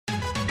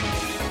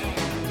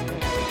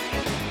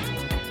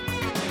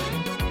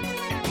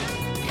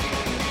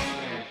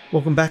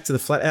Welcome back to the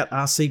Flat Out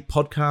RC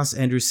podcast.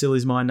 Andrew Sill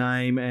is my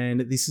name,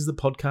 and this is the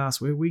podcast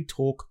where we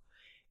talk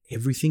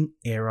everything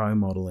aero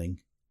modelling.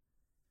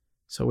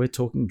 So we're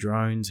talking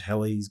drones,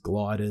 helis,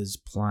 gliders,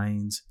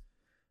 planes,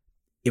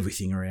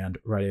 everything around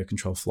radio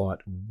control flight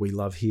we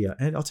love here.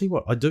 And I'll tell you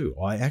what,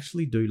 I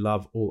actually do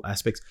love all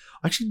aspects.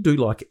 I actually do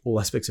like all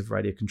aspects of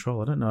radio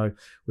control. I don't know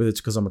whether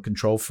it's because I'm a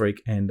control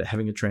freak and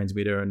having a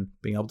transmitter and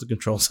being able to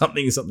control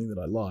something is something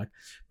that I like.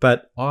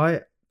 But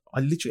I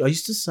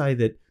used to say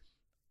that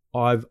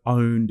I've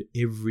owned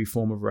every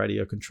form of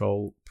radio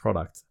control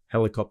product: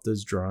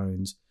 helicopters,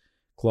 drones,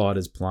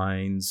 gliders,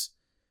 planes,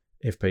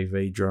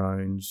 FPV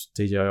drones,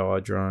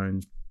 DJI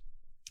drones.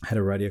 Had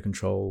a radio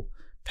control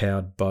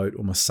powered boat,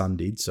 or my son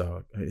did,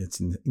 so it's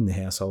in the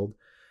household.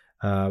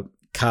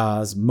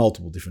 Cars,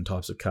 multiple different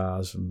types of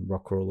cars, from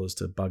rock crawlers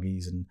to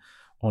buggies and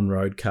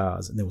on-road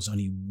cars. And there was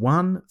only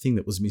one thing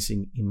that was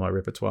missing in my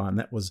repertoire, and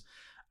that was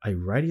a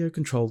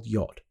radio-controlled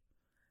yacht.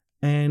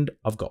 And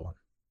I've got one.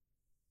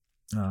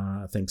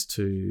 Thanks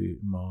to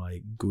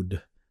my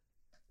good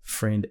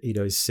friend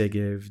Ido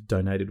Segev,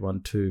 donated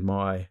one to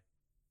my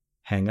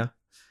hangar.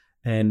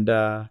 And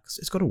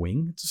it's got a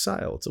wing. It's a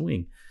sail. It's a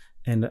wing.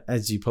 And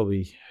as you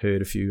probably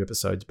heard a few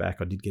episodes back,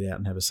 I did get out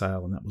and have a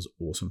sail, and that was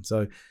awesome.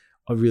 So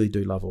I really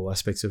do love all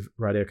aspects of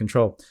radio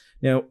control.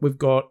 Now,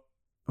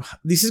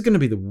 this is going to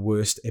be the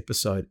worst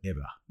episode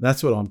ever.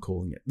 That's what I'm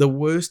calling it. The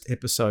worst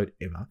episode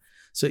ever.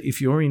 So if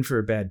you're in for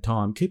a bad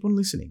time, keep on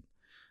listening.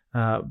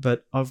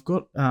 But I've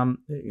got,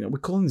 we're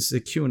calling this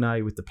the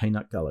Q&A with the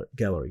Peanut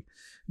Gallery.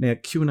 Now,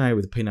 Q&A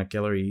with the Peanut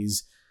Gallery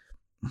is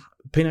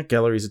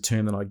a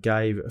term that I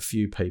gave a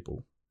few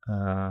people.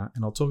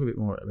 And I'll talk a bit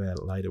more about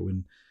it later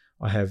when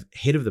I have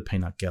head of the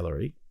Peanut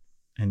Gallery.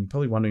 And you're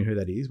probably wondering who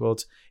that is. Well,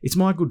 it's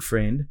my good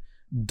friend,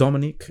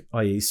 Dominic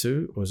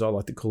Iesu, or as I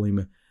like to call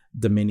him,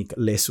 Dominic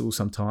Lesu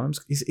sometimes.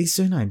 His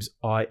surname's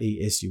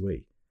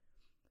Iesue.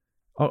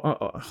 I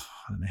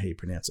don't know how you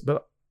pronounce it,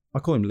 but I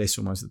call him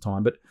Lesu most of the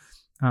time. But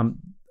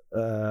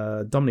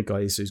Dominic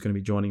Iesu is going to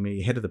be joining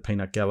me, head of the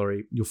Peanut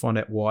Gallery. You'll find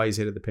out why he's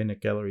head of the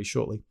Peanut Gallery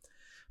shortly.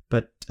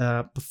 But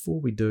before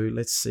we do,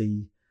 let's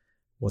see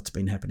what's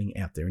been happening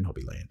out there in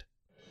Hobbyland.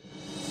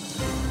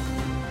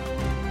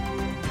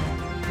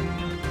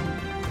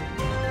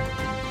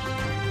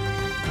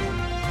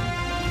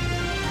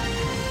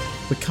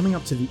 We're coming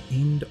up to the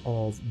end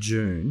of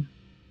June,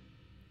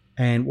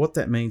 and what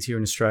that means here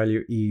in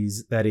Australia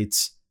is that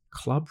it's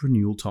club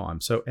renewal time.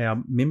 So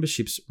our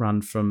memberships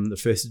run from the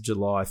 1st of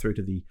July through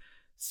to the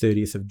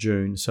 30th of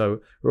June. So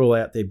we're all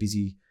out there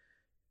busy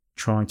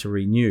trying to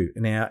renew.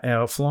 And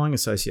our flying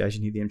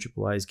association here, the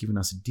MAAA, has given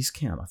us a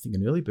discount. I think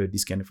an early bird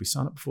discount if we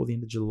sign up before the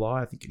end of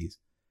July, I think it is.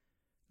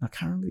 I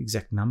can't remember the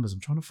exact numbers. I'm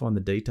trying to find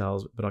the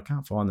details, but I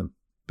can't find them.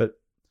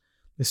 But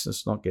let's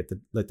just not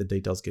let the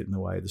details get in the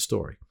way of the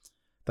story.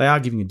 They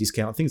are giving a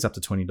discount. I think it's up to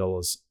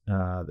 $20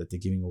 that they're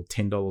giving, or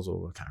 $10,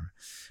 or I can't remember.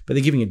 But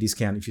they're giving a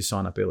discount if you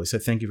sign up early. So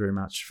thank you very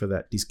much for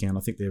that discount.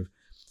 I think they've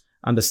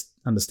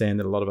understand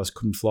that a lot of us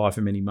couldn't fly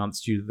for many months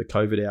due to the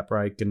COVID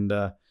outbreak, and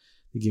they're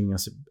giving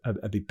us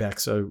a bit back.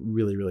 So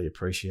really, really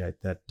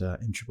appreciate that.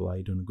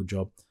 MAAA doing a good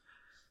job.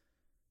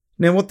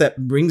 Now, what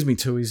that brings me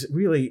to is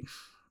really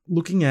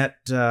looking at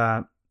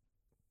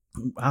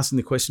asking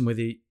the question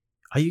whether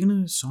are you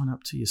going to sign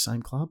up to your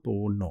same club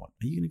or not?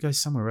 Are you going to go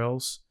somewhere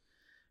else?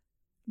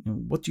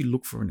 What do you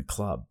look for in a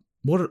club?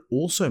 What it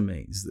also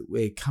means is that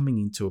we're coming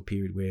into a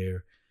period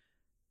where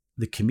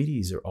the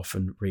committees are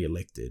often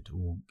re-elected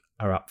or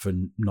are up for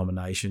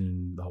nomination,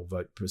 and the whole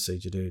vote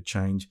procedure to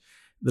change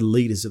the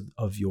leaders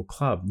of your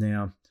club.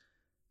 Now,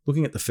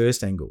 looking at the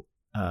first angle,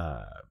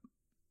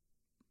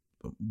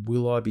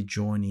 will I be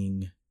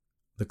joining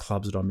the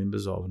clubs that I'm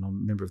members of? And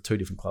I'm a member of two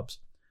different clubs.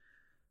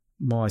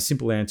 My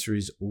simple answer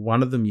is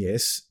one of them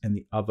yes, and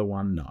the other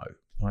one no.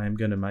 I am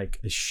going to make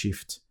a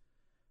shift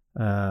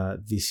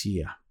this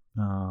year.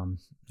 I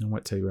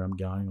won't tell you where I'm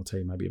going. I'll tell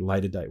you maybe at a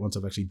later date once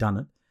I've actually done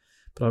it.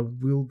 But I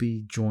will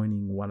be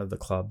joining one of the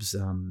clubs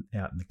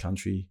out in the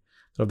country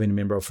that I've been a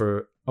member of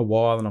for a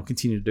while, and I'll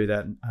continue to do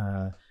that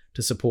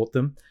to support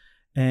them.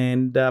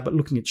 And but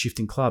looking at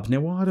shifting clubs. Now,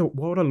 why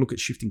would I look at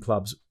shifting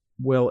clubs?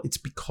 Well, it's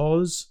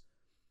because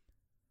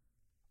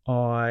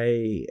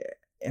I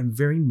am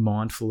very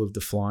mindful of the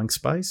flying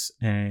space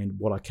and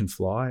what I can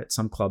fly. At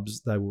some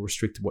clubs, they will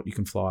restrict what you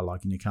can fly,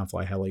 like you can't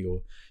fly a heli,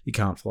 or you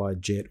can't fly a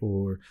jet,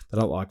 or they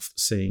don't like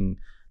seeing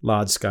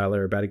large-scale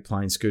aerobatic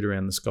planes scoot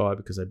around the sky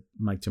because they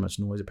make too much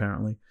noise,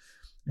 apparently.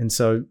 And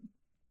so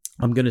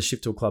I'm going to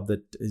shift to a club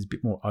that is a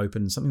bit more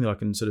open, something that I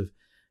can sort of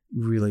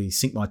really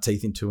sink my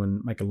teeth into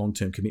and make a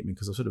long-term commitment,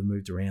 because I've sort of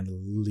moved around a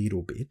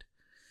little bit.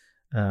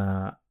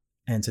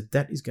 And so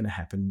that is going to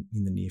happen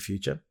in the near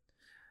future.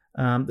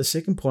 The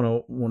second point I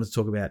want to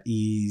talk about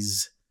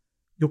is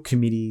your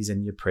committees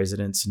and your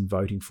presidents and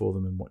voting for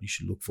them and what you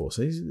should look for.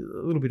 So this is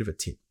a little bit of a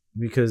tip,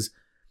 because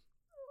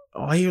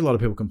I hear a lot of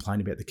people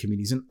complain about the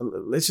committees. And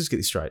let's just get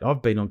this straight.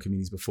 I've been on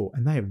committees before,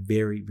 and they are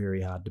very,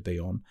 very hard to be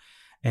on.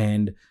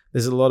 And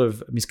there's a lot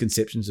of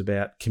misconceptions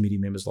about committee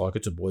members, like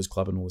it's a boys'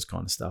 club and all this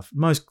kind of stuff.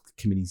 Most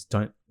committees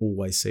don't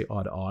always see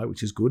eye to eye,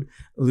 which is good.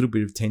 A little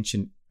bit of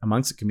tension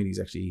amongst the committee is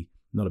actually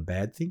not a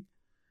bad thing.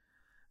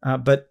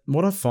 But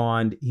what I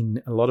find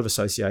in a lot of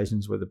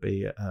associations, whether it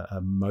be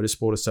a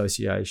motorsport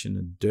association,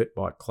 a dirt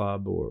bike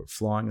club, or a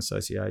flying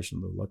association,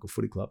 or the local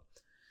footy club,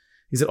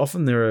 is that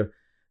often there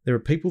are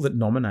people that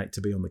nominate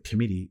to be on the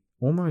committee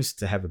almost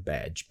to have a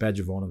badge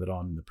of honour that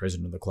I'm the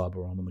president of the club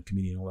or I'm on the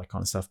committee and all that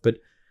kind of stuff. But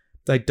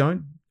they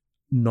don't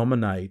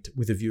nominate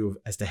with a view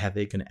as to how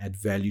they're going to add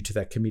value to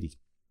that committee.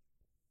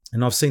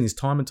 And I've seen this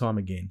time and time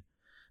again.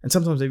 And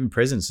sometimes even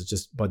presidents that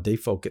just by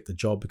default get the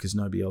job because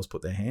nobody else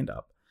put their hand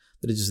up,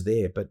 that are just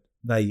there, but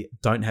they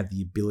don't have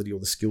the ability or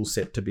the skill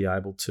set to be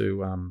able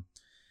to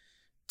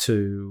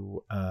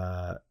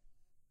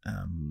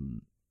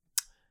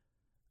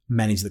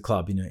manage the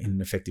club in an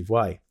effective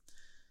way.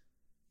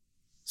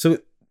 So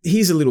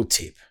here's a little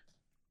tip.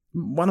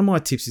 One of my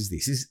tips is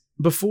this: is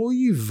before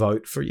you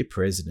vote for your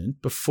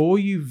president, before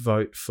you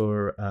vote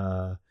for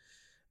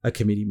a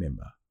committee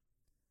member,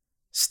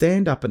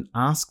 stand up and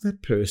ask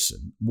that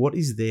person what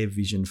is their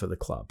vision for the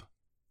club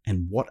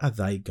and what are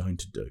they going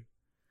to do.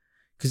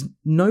 Because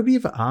nobody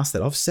ever asks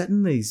that. I've sat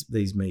in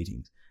these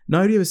meetings.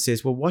 Nobody ever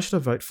says, well, why should I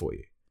vote for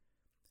you?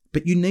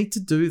 But you need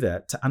to do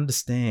that to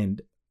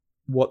understand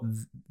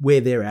where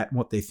they're at and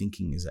what their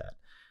thinking is at.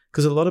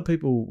 Because a lot of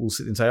people will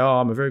sit and say, oh,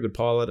 I'm a very good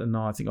pilot and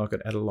I think I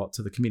could add a lot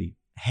to the committee.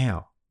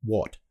 How?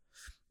 What?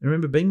 And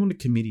remember, being on a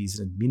committee is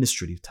an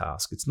administrative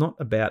task. It's not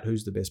about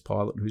who's the best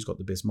pilot and who's got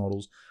the best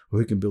models or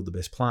who can build the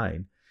best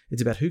plane.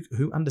 It's about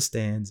who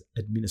understands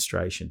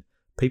administration,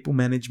 people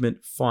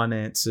management,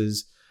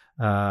 finances,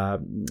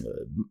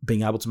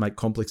 being able to make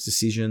complex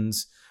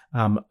decisions,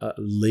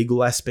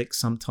 legal aspects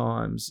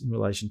sometimes in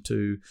relation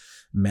to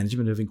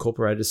management of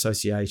incorporated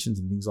associations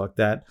and things like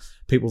that.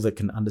 People that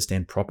can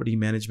understand property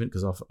management,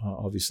 because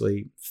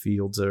obviously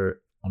fields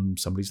are on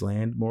somebody's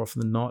land more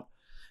often than not,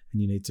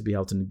 and you need to be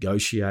able to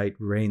negotiate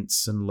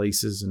rents and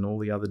leases and all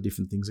the other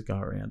different things that go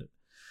around it.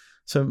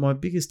 So my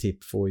biggest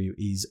tip for you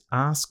is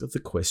ask the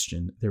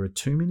question. There are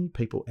too many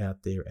people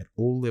out there at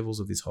all levels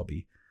of this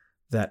hobby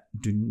that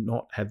do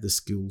not have the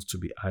skills to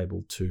be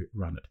able to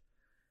run it.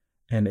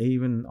 And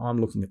even I'm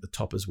looking at the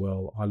top as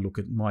well. I look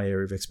at my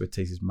area of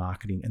expertise is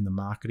marketing, and the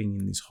marketing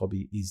in this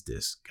hobby is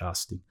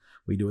disgusting.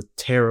 We do a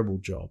terrible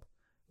job.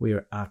 We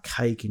are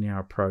archaic in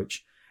our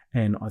approach.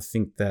 And I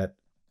think that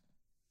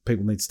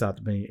people need to start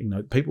to be,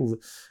 people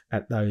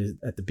at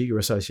the bigger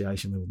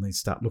association level need to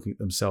start looking at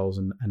themselves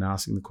and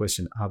asking the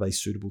question, are they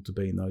suitable to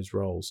be in those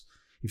roles?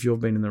 If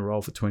you've been in the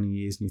role for 20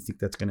 years and you think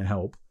that's going to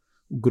help,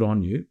 good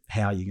on you.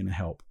 How are you going to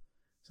help?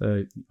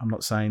 So I'm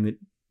not saying that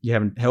you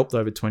haven't helped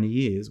over 20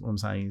 years. What I'm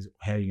saying is,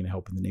 how are you going to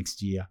help in the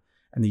next year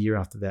and the year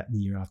after that and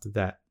the year after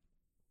that?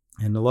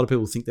 And a lot of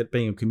people think that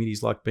being a committee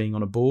is like being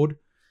on a board,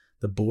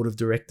 the board of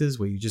directors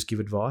where you just give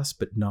advice.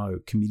 But no,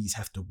 committees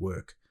have to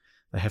work.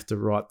 They have to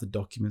write the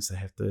documents. They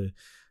have to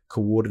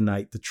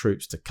coordinate the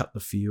troops to cut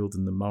the field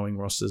and the mowing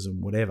rosters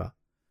and whatever.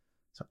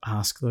 So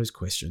ask those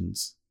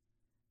questions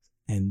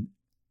and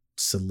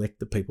select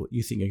the people that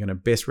you think are going to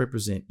best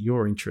represent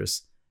your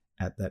interests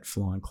at that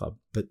flying club.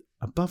 But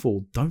above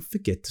all, don't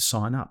forget to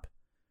sign up.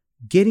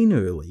 Get in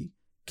early,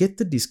 get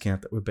the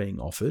discount that we're being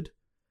offered,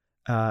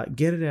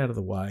 get it out of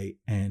the way,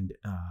 and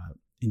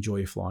enjoy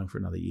your flying for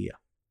another year.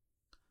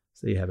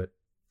 So there you have it.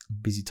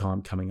 Busy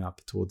time coming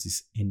up towards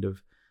this end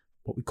of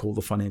what we call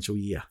the financial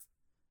year.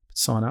 But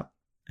sign up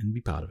and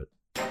be part of it.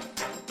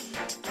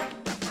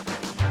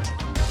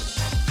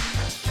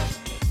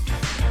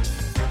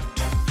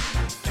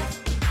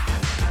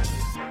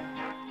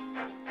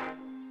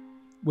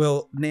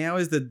 Well, now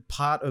is the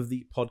part of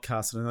the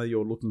podcast that I know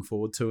you're looking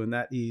forward to, and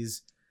that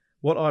is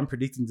what I'm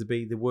predicting to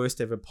be the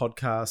worst ever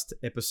podcast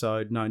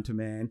episode known to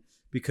man,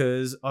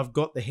 because I've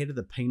got the head of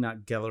the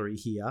Peanut Gallery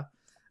here.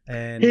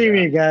 And here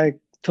we go,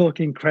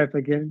 talking crap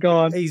again. Go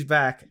on. He's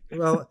back.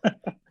 Well,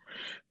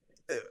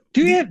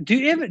 do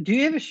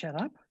you ever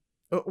shut up?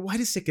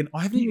 Wait a second.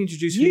 I haven't even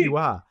introduced who you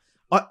are.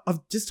 I've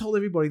just told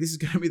everybody this is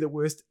going to be the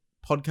worst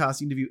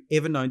podcast interview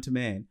ever known to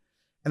man,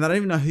 and I don't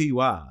even know who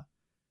you are.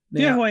 Now,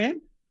 do you know who I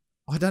am?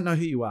 I don't know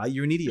who you are.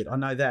 You're an idiot. I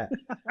know that.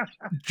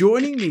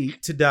 Joining me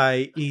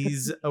today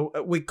is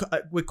we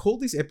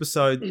called this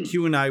episode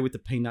Q&A with the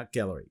Peanut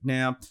Gallery.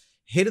 Now,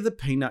 head of the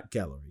Peanut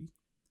Gallery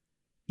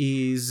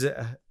is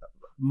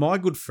my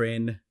good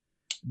friend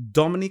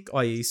Dominic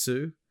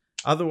Iesu,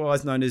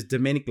 otherwise known as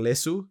Dominic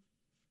Lesu.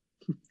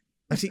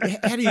 Actually,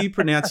 how do you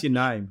pronounce your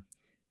name?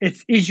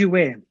 It's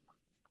Isuem.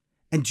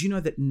 And do you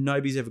know that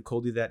nobody's ever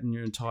called you that in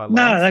your entire life?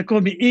 No, they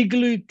call me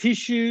Igloo,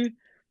 Tissue,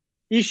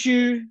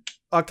 Issue.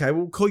 Okay,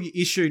 we'll call you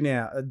Issue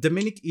now.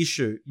 Dominic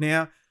Issue.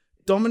 Now,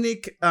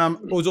 Dominic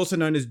was also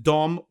known as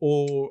Dom,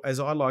 or as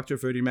I like to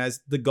refer to him as,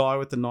 the guy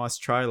with the nice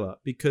trailer,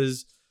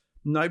 because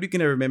nobody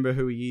can ever remember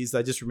who he is.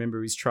 They just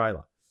remember his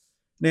trailer.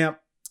 Now,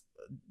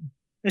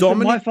 Is it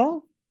my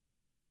fault?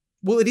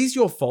 Well, it is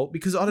your fault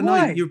because, I don't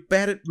know, you're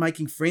bad at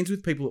making friends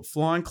with people at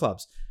flying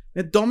clubs.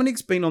 Now,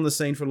 Dominic's been on the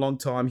scene for a long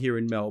time here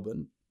in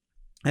Melbourne.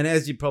 And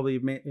as you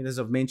probably, as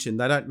I've mentioned,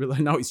 they don't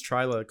really know his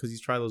trailer because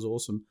his trailer's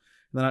awesome.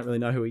 They don't really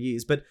know who he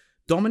is. But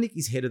Dominic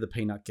is head of the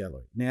Peanut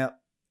Gallery. Now,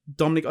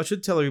 Dominic, I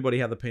should tell everybody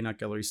how the Peanut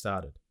Gallery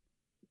started.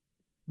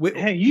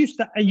 Hey, you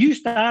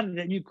started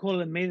it and you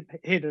call me the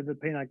head of the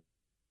Peanut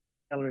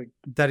Gallery.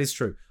 That is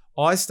true.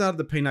 I started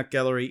the Peanut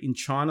Gallery in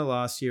China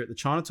last year at the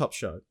China Top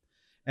Show.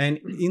 And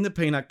in the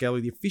Peanut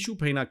Gallery, the official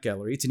Peanut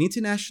Gallery, it's an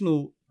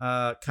international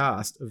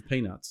cast of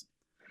peanuts.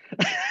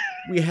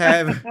 We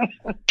have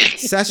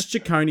Sash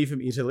Ciccone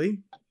from Italy.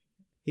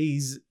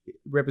 He's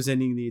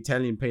representing the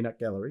Italian Peanut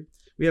Gallery.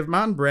 We have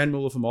Martin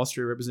Brandmüller from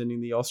Austria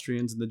representing the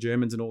Austrians and the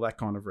Germans and all that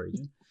kind of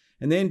region.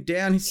 And then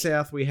down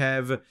south, we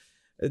have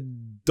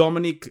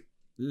Dominic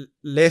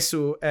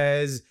Lesu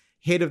as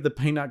head of the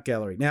Peanut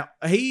Gallery. Now,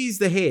 he's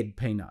the head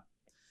peanut.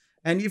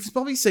 And you've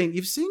seen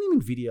him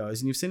in videos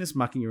and you've seen us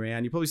mucking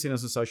around. You've probably seen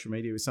us on social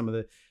media with some of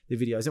the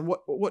videos. And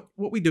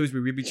what we do is we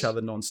rib each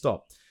other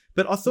nonstop.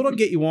 But I thought I'd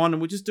get you on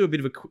and we'll just do a bit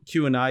of a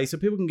Q&A so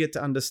people can get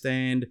to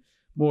understand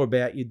more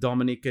about you,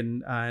 Dominic,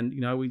 and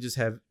we just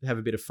have a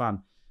bit of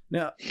fun.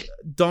 Now,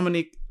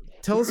 Dominic,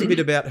 tell us a bit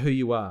about who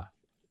you are,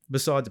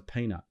 besides a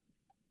peanut.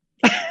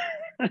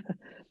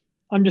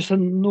 I'm just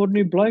an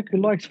ordinary bloke who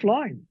likes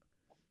flying.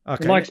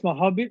 Okay. Likes my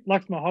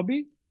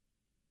hobby.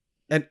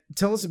 And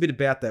tell us a bit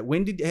about that.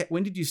 When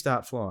did you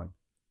start flying?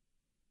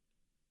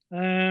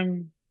 I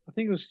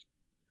think it was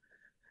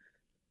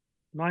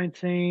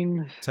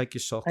 19. Take your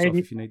socks off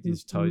if you need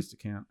these toes to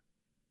count.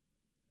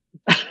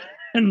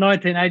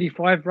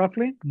 1985,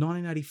 roughly.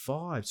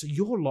 1985. So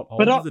you're a lot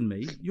older than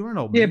me. You're an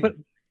old man. Yeah,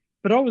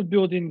 but I was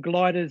building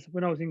gliders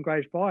when I was in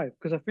grade 5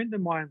 because a friend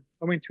of mine,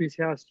 I went to his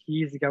house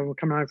years ago. We were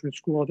coming home from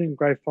school, I think in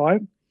grade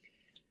 5.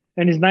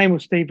 And his name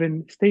was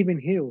Stephen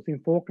Hills in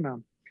Faulkner.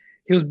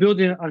 He was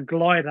building a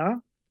glider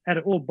out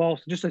of all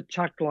balsa, just a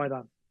chuck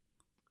glider.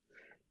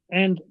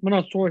 And when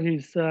I saw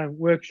his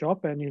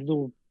workshop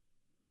and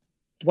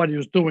what he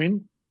was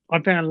doing, I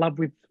fell in love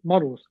with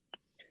models.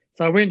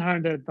 So I went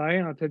home that day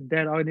and I said,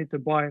 Dad, I need to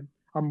buy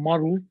a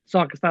model so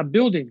I can start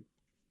building.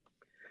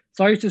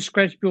 So I used to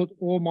scratch build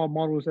all my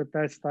models at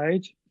that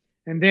stage.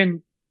 And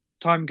then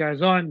time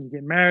goes on, you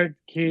get married,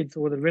 kids,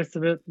 all the rest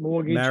of it,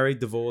 mortgage. Married,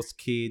 divorced,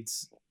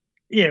 kids.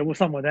 Yeah, well,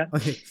 something like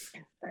that.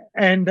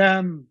 And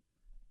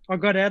I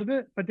got out of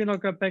it, but then I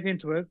got back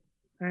into it.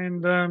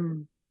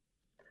 And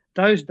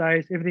those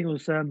days, everything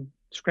was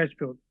scratch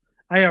built.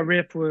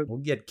 ARF were... Well,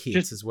 you had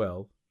kits as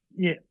well.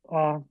 Yeah.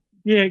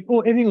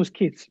 Everything was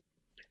kits.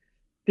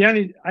 The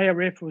only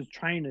ARF was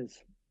trainers.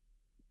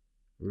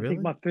 Really?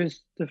 I think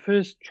the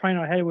first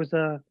trainer I had was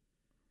a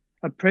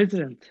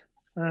president.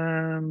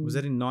 Was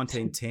that in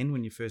 1910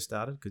 when you first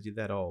started? Because you're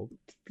that old.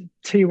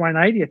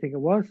 T180, I think it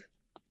was.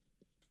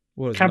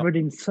 Covered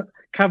in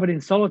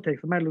Solotex.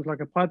 It made it look like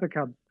a Piper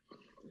Cub.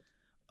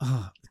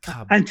 Oh, the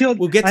Cub.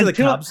 We'll get to the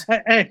Cubs.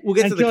 We'll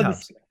get to the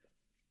Cubs.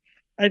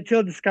 Until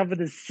I discovered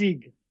the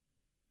SIG.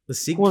 The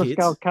SIG Quarter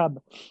scale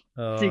Cub.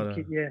 Oh, SIG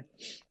kit, yeah.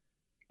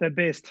 The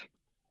best.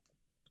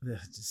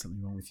 There's just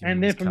something wrong with you.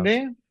 And then from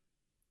there,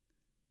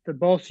 the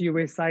Balsa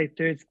USA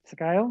third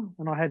scale,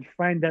 and I had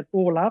framed that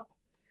all up,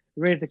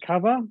 ready to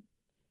cover.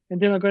 And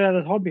then I got out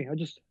of the hobby. I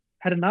just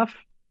had enough.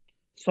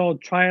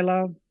 Sold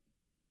trailer,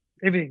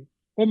 everything.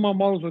 All my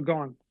models were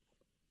gone.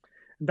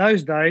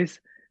 Those days,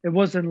 it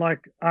wasn't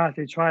like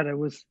RC Trader. It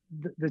was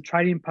the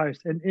trading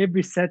post. And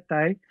every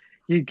Saturday,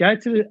 you'd go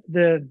to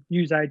the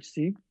news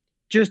agency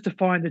just to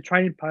find the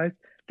trading post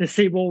to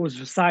see what was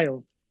for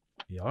sale.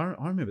 Yeah,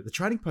 I remember. The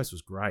Trading Post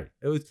was great.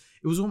 It was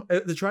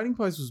the Trading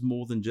Post was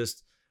more than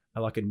just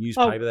like a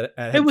newspaper that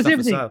had it was stuff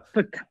everything.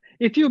 for sale.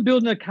 If you were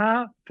building a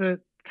car for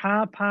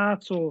car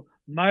parts or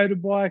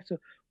motorbikes or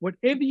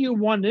whatever you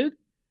wanted,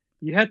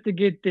 you had to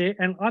get there.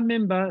 And I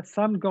remember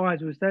some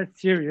guys was that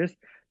serious.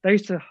 They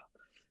used to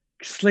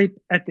sleep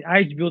at the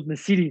Age Build in the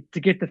city to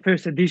get the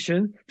first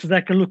edition so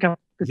they could look up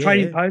the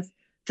Trading Post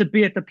to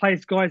be at the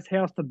place guy's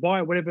house to buy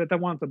whatever they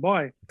wanted to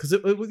buy. Because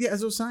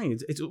as I was saying,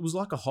 it was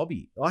like a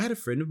hobby. I had a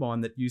friend of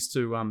mine that used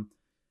to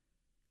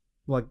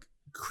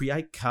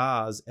create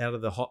cars out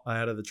of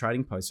the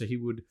Trading Post. So he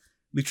would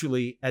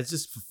literally, as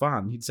just for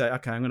fun, he'd say,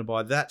 okay, I'm going to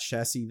buy that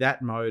chassis,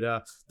 that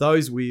motor,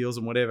 those wheels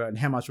and whatever, and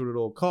how much would it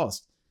all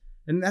cost?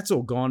 And that's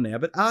all gone now.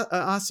 But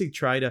RC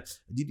Trader,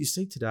 did you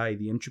see today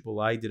the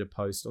MAAA did a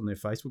post on their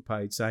Facebook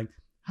page saying,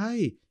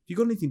 hey, if you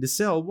got anything to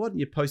sell, why don't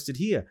you post it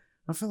here?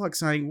 I felt like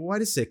saying,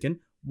 wait a second,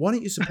 why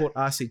don't you support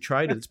RC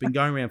Trader that's been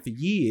going around for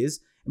years?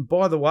 And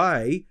by the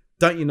way,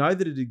 don't you know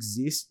that it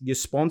exists? You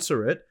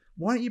sponsor it.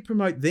 Why don't you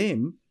promote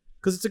them?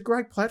 Because it's a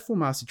great platform,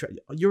 RC Trader.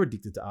 You're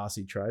addicted to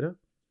RC Trader.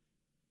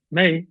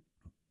 Me?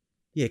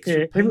 Yeah, because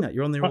you're a peanut.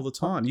 You're on there all the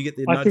time. You get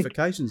the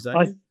notifications,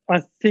 don't you?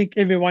 I think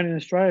everyone in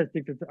Australia is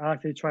addicted to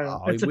RC Trader.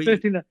 It's the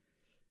first thing that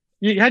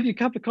you have your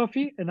cup of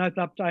coffee and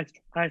open up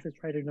RC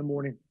Trader in the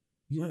morning.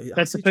 Yeah,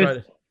 that's RC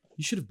Trader.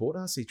 You should have bought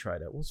RC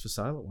Trader. It was for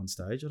sale at one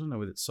stage. I don't know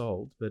whether it's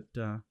sold, but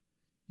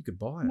you could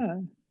buy it.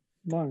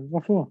 No,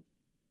 what for?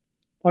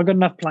 I've got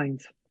enough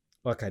planes.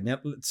 Okay, now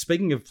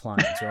speaking of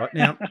planes, right?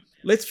 Now,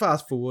 let's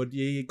fast forward.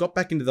 You got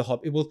back into the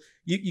hobby. Well,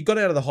 you got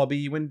out of the hobby,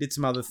 you went and did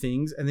some other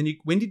things, and then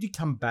when did you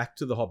come back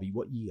to the hobby?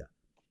 What year?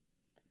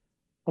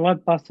 Well, I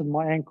busted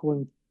my ankle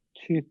in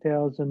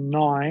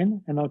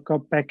 2009, and I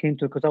got back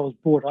into it because I was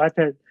bored. I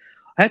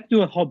had to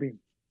do a hobby,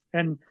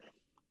 and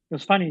it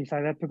was funny you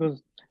say that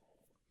because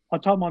I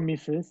told my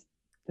missus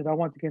that I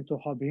want to get into a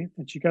hobby,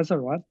 and she goes, "All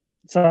right."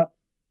 So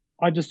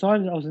I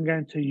decided I was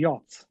going to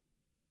yachts,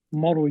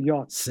 model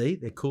yachts. See,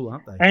 they're cool,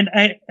 aren't they? And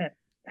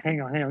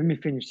hang on, let me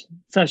finish.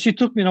 So she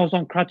took me, and I was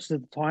on crutches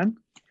at the time.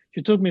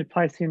 She took me to a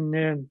place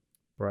in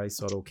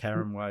Brayside or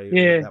Karen Way.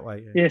 Yeah, that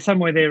way. Yeah,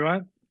 somewhere there,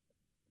 right?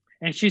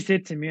 And she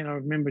said to me, and I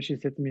remember she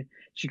said to me,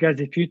 she goes,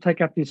 "If you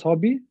take up this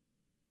hobby,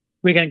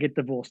 we're going to get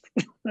divorced."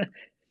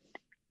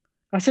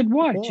 I said,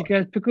 "Why?" She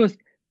goes,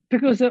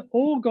 because they're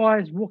all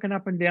guys walking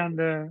up and down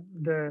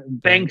the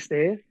banks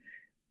there.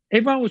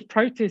 Everyone was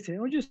protesting. They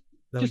were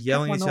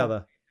yelling at each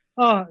other.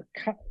 Oh,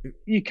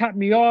 you cut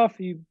me off.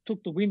 You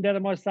took the wind out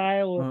of my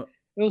sail.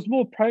 It was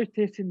more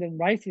protesting than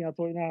racing. I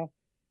thought,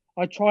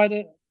 I tried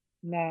it.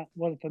 Nah,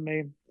 wasn't for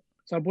me.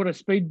 So I bought a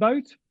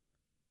speedboat.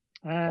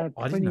 I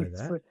didn't know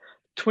that.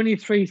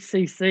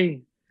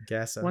 23cc.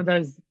 Gasser. One of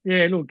those,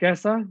 little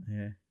gasser.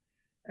 Yeah.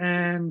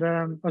 And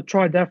I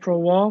tried that for a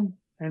while.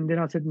 And then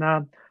I said,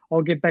 nah,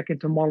 I'll get back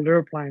into model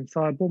airplane.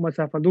 So I bought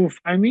myself a little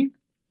foamy.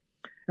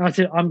 And I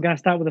said, I'm going to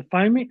start with a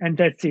foamy. And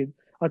that's it.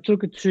 I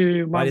took it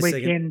to one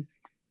weekend.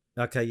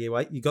 Okay, yeah,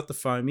 wait. You got the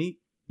foamy.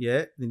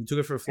 Yeah. Then you took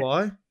it for a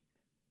fly.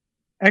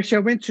 Actually,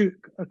 I went to,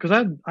 because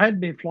I had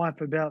been flying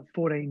for about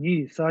 14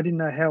 years. So I didn't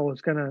know how I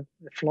was going to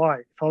fly,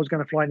 if I was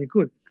going to fly any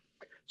good.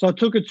 So I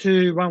took it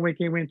to one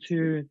weekend, went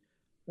to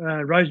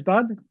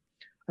Rosebud,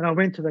 and I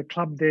went to the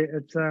club there.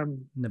 It's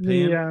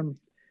Nepean?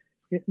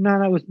 it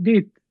was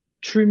near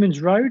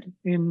Truman's Road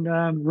in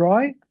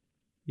Rye,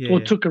 or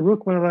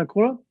Tookarook, whatever they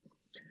call it.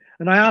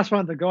 And I asked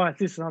one of the guys,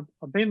 listen,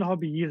 I've been in the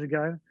hobby years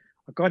ago.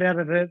 I got out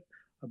of it.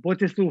 I bought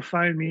this little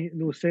foamy,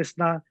 little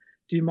Cessna.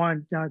 Do you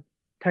mind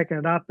taking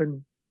it up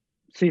and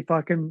see if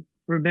I can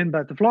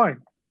remember to fly?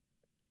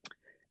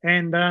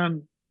 And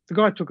the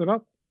guy took it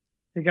up.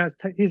 He goes,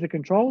 here's the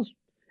controls.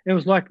 It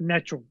was like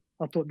natural.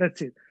 I thought,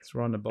 that's it. It's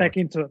right on the bike. Back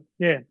into it.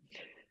 Yeah.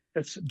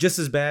 It's just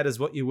as bad as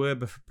what you were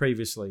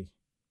previously.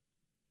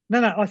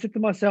 No. I said to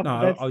myself,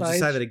 no, I'll just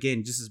say that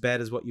again. Just as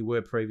bad as what you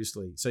were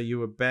previously. So you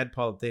were a bad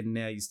pilot then, and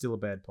now you're still a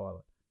bad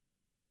pilot.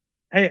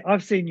 Hey,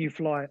 I've seen you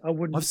fly. I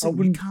wouldn't.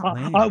 You can't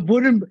land. I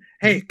wouldn't.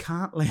 Hey, you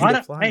can't land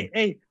a plane.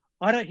 Hey,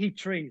 I don't hit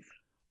trees.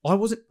 I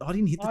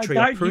didn't hit the tree.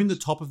 I pruned the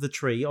top of the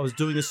tree. I was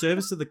doing a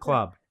service to the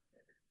club.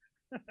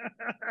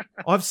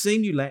 I've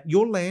seen you land.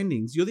 Your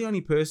landings, you're the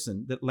only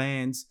person that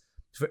lands.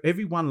 For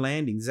every one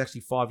landing, there's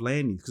actually 5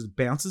 landings because it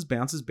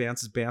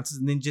bounces,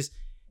 and then just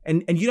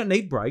and you don't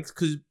need brakes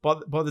because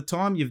by the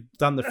time you've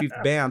done the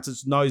 5th bounce,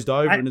 it's nosed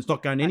over and it's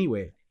not going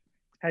anywhere.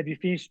 Have you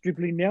finished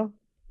dribbling now?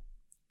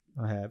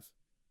 I have.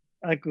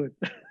 Oh, good.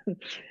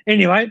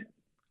 Anyway,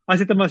 I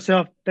said to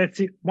myself,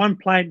 that's it. One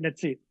plane,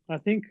 that's it. I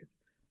think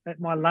at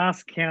my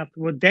last count,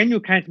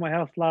 Daniel came to my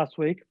house last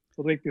week.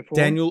 The week before.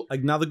 Daniel,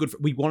 another good.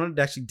 We wanted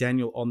actually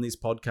Daniel on this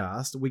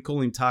podcast. We call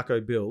him Taco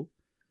Bill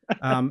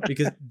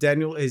because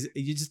Daniel is.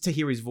 You just to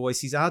hear his voice.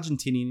 He's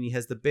Argentinian. And he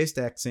has the best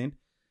accent,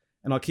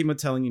 and I keep on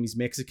telling him he's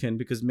Mexican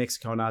because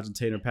Mexico and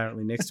Argentina are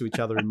apparently next to each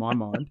other in my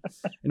mind.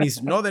 And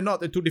he's no, they're not.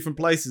 They're 2 different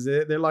places.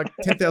 They're like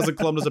 10,000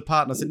 kilometers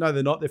apart. And I said no,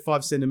 they're not. They're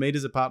 5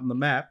 centimeters apart on the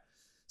map.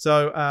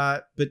 So,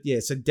 but yeah.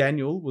 So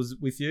Daniel was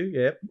with you.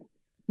 Yeah.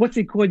 What's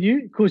he called you?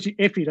 He calls you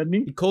Effie, doesn't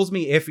he? He calls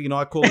me Effie, and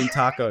I call him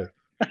Taco.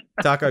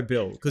 Taco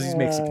Bill, because he's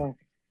Mexican.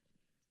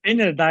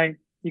 End of the day,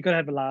 you got to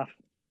have a laugh.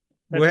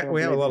 We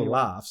have a lot of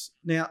laughs.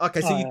 Now,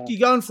 okay, so you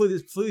go and flew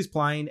this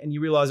plane and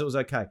you realise it was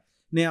okay.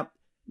 Now,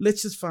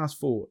 let's just fast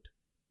forward.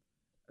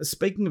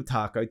 Speaking of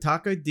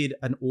Taco did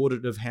an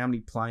audit of how many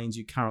planes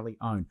you currently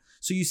own.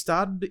 So you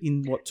started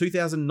in,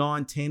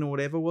 2009, 10 or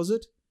whatever, was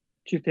it?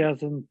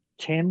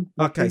 2010.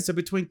 Okay, so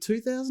between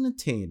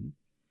 2010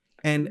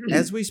 and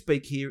as we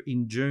speak here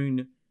in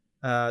June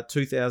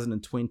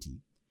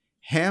 2020,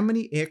 how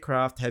many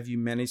aircraft have you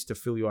managed to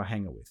fill your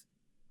hangar with?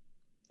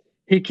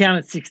 He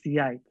counted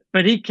 68,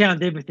 but he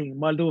counted everything.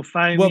 My little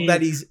foamies, well,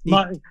 that is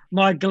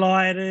my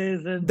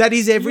gliders, and that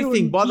is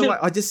everything. By the way,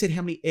 I just said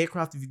how many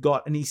aircraft have you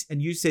got, and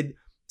you said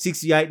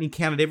 68, and he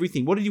counted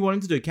everything. What did you want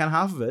him to do? Count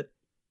half of it?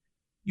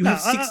 You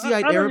have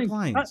 68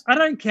 airplanes. I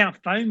don't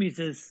count foamies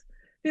as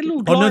they're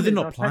little Oh gliders. no, they're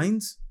not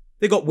planes.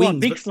 They got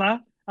wings.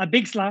 A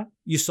Big Slur.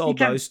 You sold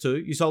those 2.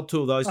 You sold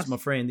 2 of those to my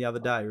friend the other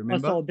day.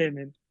 Remember? I sold them.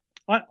 Man.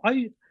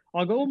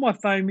 I got all my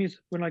foamies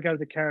when I go to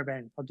the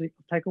caravan. I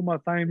take all my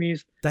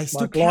foamies,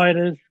 my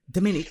gliders.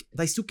 Dominic,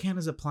 they still count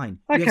as a plane.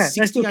 Okay, you have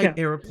 68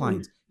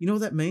 airplanes. You know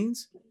what that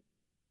means?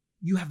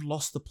 You have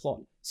lost the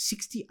plot.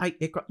 68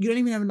 aircraft. You don't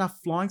even have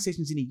enough flying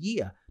sessions in a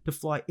year to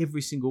fly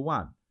every single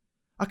one.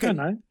 Okay, I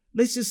know.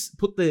 Let's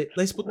put the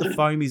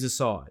foamies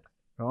aside,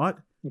 right?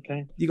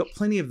 Okay. You got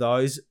plenty of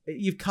those.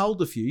 You've culled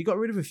a few. You got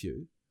rid of a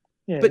few.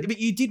 Yeah. But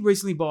you did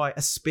recently buy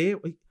a spare.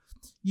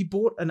 You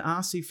bought an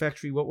RC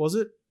factory. What was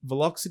it?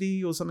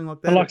 Velocity or something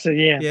like that? Velocity,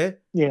 yeah. Yeah?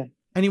 Yeah.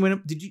 And he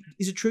went,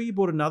 is it true you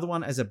bought another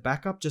one as a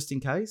backup just in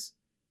case?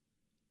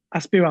 I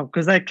speed one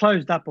because they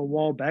closed up a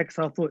while back.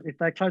 So I thought if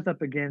they close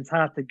up again, it's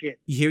hard to get.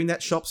 You hearing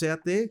that, shops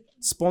out there?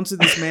 Sponsor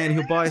this man.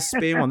 He'll buy a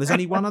spare one. There's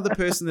only one other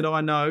person that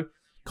I know,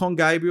 Con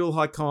Gabriel.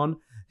 Hi, Con.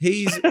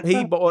 He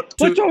bought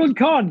two. What's wrong with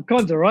Con?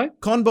 Con's all right.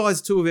 Con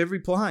buys two of every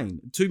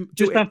plane. Two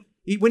Just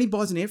when he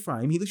buys an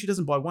airframe, he literally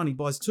doesn't buy one. He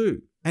buys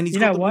two. And he's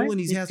You got know them why? all in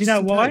his house. You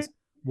know just in why? case.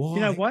 Why? You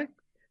know why?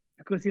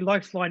 Because he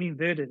likes flying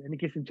inverted and it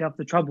gets himself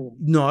into trouble.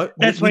 No,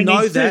 That's we when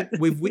know he's that. fit.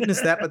 We've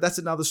witnessed that, but that's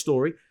another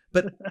story.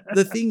 But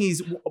the thing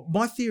is,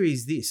 my theory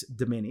is this,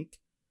 Domenic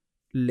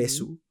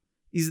Lesu,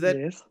 is that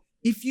Yes.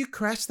 if you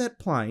crash that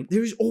plane,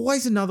 there is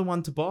always another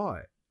one to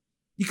buy.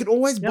 You can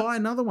always Yep. buy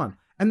another one.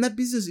 And that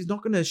business is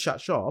not going to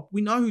shut shop.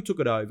 We know who took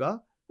it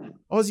over.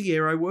 Aussie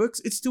Aero Works.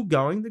 It's still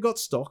going. They've got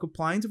stock of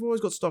planes. They've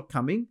always got stock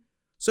coming.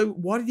 So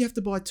why did you have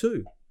to buy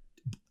two?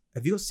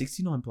 Have you got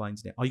 69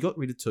 planes now? Oh, you got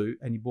rid of two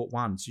and you bought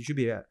one. So you should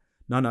be out.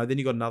 No, then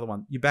you got another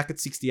one. You're back at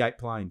 68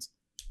 planes.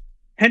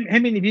 How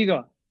many have you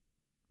got?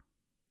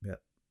 About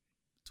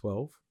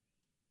 12.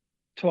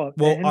 12.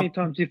 Well, How many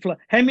times do you fly?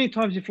 How many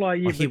times do you fly a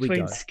year here we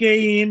between go.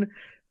 skiing,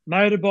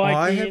 motorbiking?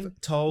 I have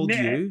told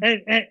you.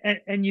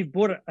 And you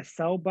bought a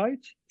sailboat?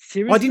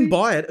 Seriously? I didn't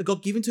buy it. It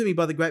got given to me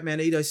by the great man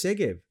Ido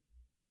Segev.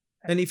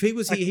 And if he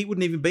was here, he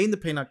wouldn't even be in the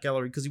peanut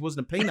gallery because he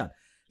wasn't a peanut.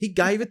 He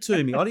gave it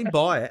to me. I didn't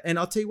buy it. And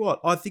I'll tell you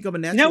what, I think I'm a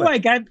You natural. know why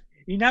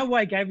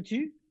he gave it to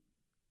you?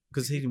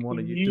 Because he didn't want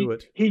to He do knew-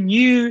 it. He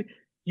knew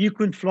you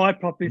couldn't fly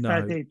properly.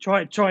 No. So he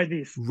said, try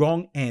this.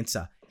 Wrong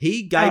answer.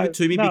 He gave it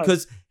to me No.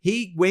 because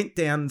he went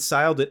down and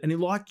sailed it. And he,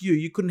 like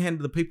you couldn't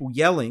handle the people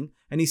yelling.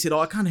 And he said,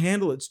 I can't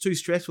handle it. It's too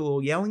stressful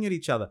all yelling at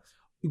each other.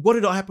 What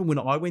did happen when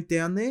I went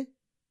down there?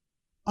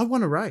 I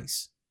won a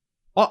race.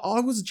 I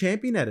was a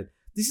champion at it.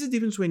 This is the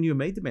difference between you and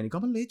me, Domenic.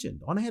 I'm a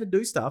legend. I know how to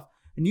do stuff.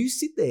 And you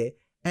sit there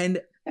and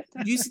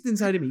you sit there and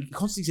say to me, he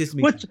constantly says to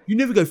me, you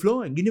never go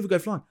flying. You never go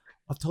flying.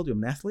 I've told you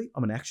I'm an athlete.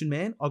 I'm an action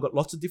man. I've got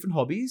lots of different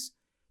hobbies.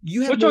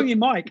 You have What's wrong with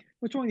your mic?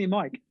 What's wrong with your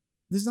mic?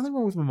 There's nothing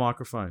wrong with my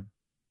microphone.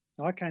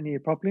 I can't hear you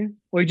properly.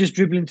 Or you're just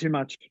dribbling too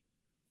much.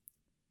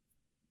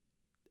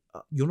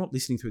 You're not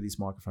listening through this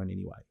microphone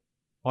anyway.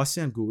 I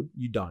sound good.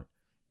 You don't.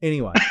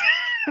 Anyway.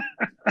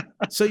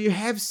 So you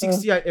have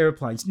 68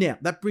 airplanes. Now,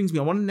 that brings me,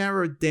 I want to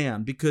narrow it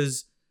down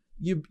because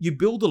you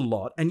build a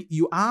lot and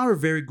you are a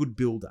very good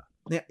builder.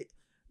 Now,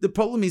 the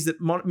problem is that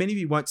many of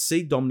you won't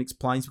see Dominic's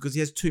planes because he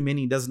has too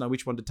many and doesn't know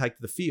which one to take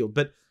to the field.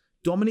 But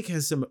Domenic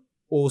has some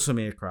awesome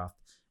aircraft,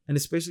 and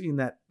especially in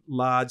that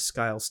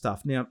large-scale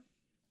stuff. Now,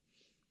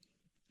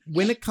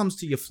 when it comes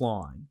to your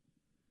flying,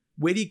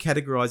 where do you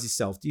categorize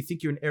yourself? Do you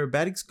think you're an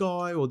aerobatics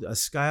guy or a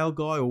scale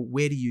guy, or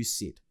where do you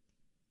sit?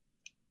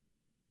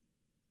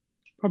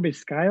 Probably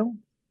scale.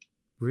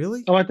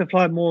 Really? I like to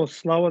fly more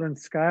slower than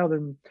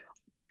scale.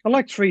 I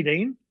like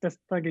 3D.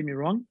 Don't get me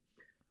wrong,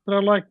 but I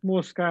like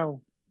more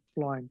scale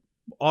flying.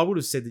 I would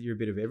have said that you're a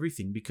bit of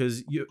everything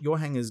because your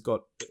hangar's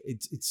got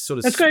it's sort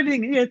of That's great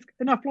thing. Yeah,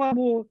 and I fly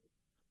more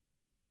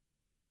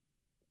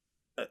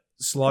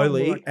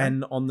slowly more like that.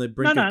 and on the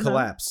brink No. of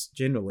collapse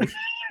generally.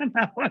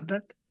 No, I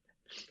don't.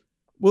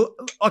 Well,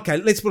 okay,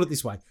 let's put it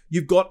this way.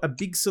 You've got a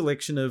big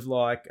selection of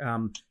like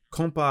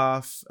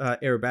Comparf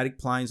aerobatic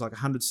planes, like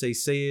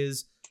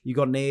 100cc's. You've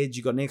got an Edge,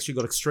 you've got an Extra, you've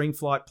got extreme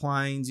flight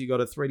planes, you've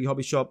got a 3D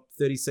Hobby Shop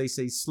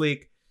 30cc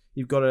Slick,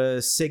 you've got a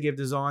Segev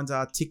Designs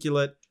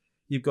Articulate,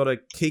 you've got a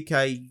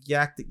Kike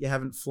Yak that you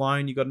haven't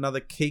flown, you've got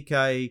another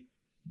Kike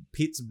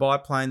Pitts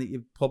biplane that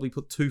you've probably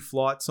put 2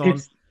 flights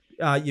on.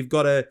 You've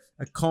got a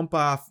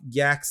Comparf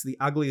Yaks, the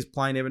ugliest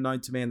plane ever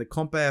known to man. The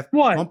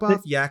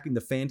Comparf Yak in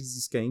the fantasy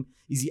scheme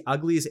is the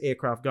ugliest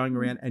aircraft going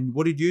around. And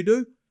what did you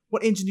do?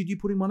 What engine did you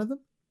put in one of them?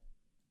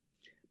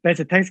 That's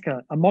a taxi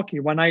car, a Mach-E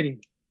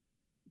 180.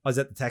 Oh, is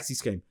that the taxi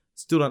scheme?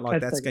 Still don't like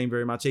That's that scheme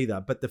very much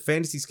either. But the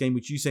fantasy scheme,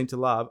 which you seem to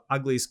love,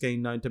 ugliest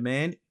scheme known to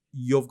man,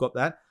 you've got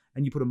that.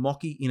 And you put a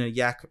Mach-E in a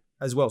Yak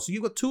as well. So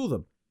you've got 2 of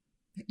them.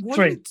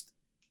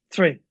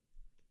 Three.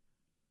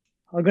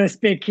 I've got a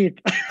spare kit.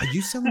 Are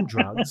you selling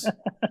drugs?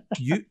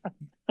 I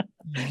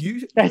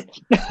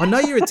know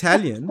you're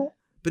Italian,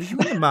 but are you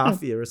in the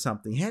mafia or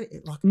something?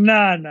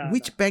 No.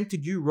 Which bank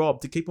did you rob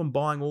to keep on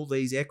buying all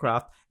these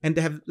aircraft and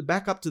to have the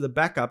backup to the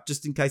backup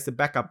just in case the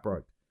backup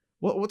broke?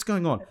 What's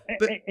going on?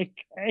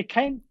 It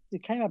came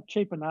up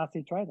cheap on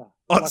RC Trader.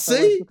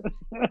 See?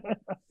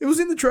 It was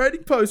in the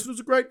trading post. It was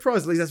a great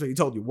price. At least that's what you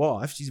told your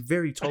wife. She's a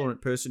very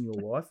tolerant person, your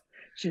wife.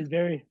 She's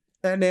very.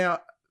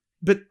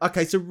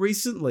 So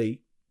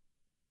recently,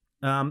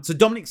 so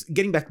Dominic's,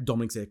 getting back to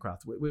Dominic's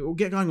aircraft, we'll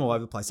get going all over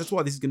the place. That's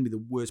why this is going to be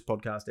the worst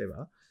podcast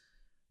ever.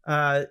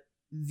 I'm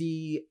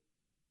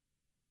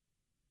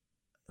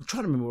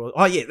trying to remember.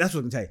 That's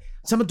what I'm going to tell you.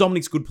 Some of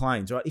Dominic's good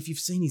planes, right? If you've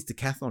seen his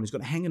Decathlon, he's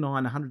got a Hangar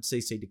 9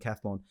 100cc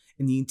Decathlon,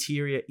 and the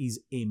interior is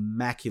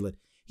immaculate.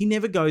 He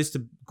never goes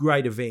to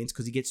great events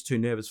because he gets too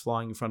nervous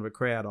flying in front of a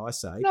crowd, I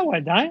say. No, I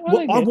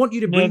don't. I want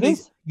you to bring nervous.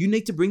 these. You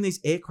need to bring these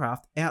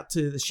aircraft out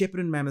to the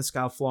Shepparton Mammoth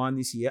Scale flying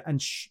this year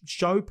and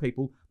show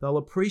people they'll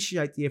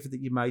appreciate the effort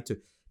that you made to.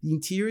 The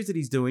interiors that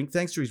he's doing,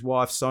 thanks to his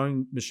wife's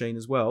sewing machine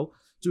as well,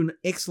 doing an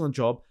excellent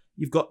job.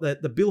 You've got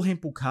the Bill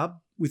Hempel Cub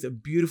with a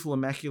beautiful,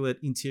 immaculate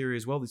interior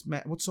as well.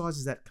 What size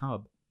is that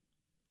Cub?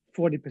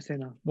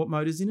 40%. What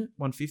motor's in it?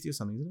 150 or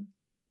something, isn't it?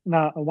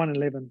 No, a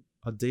 111.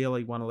 A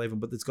DLE 111,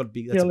 but it's got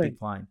that's a big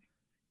plane.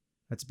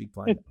 That's a big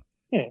plane.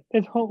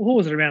 It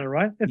hauls it around,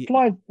 right? It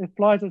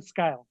flies at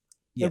scale.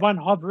 Yeah. It won't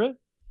hover it.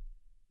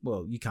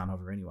 Well, you can't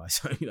hover anyway,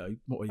 so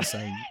what are you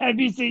saying? Have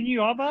you seen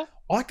you hover?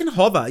 I can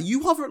hover.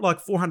 You hover at like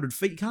 400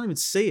 feet. You can't even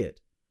see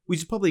it, which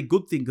is probably a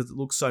good thing because it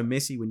looks so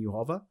messy when you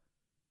hover.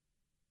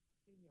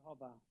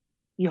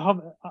 You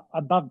hover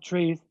above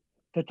trees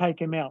to take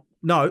them out.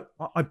 No,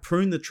 I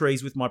prune the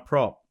trees with my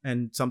prop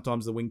and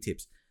sometimes the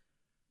wingtips.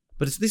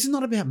 But this is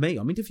not about me.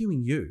 I'm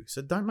interviewing you,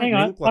 so don't make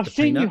me look like I've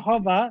seen you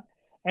hover,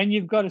 and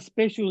you've got a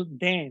special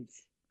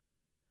dance.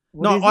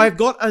 I've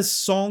got a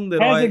song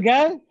that How's it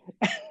go?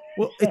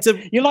 Well,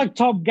 You're like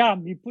Top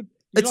Gun.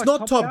 It's like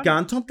not Top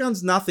Gun. Top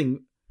Gun's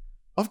nothing.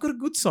 I've got a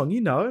good song.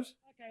 You know it.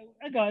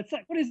 Okay.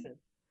 What is it?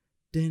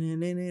 It's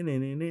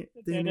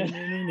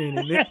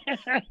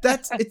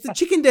the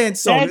chicken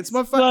dance song. It's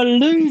my favorite. For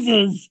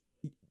losers.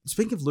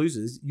 Speaking of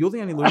losers, you're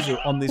the only loser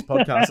on this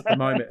podcast at the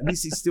moment, and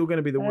this is still going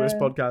to be the worst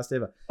podcast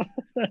ever.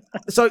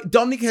 So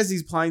Dominic has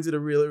these planes that are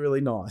really,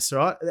 really nice,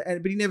 right?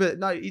 But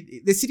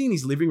they're sitting in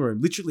his living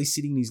room, literally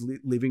sitting in his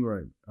living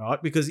room,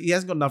 right? Because he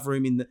hasn't got enough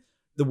room in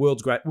the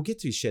world's great. We'll get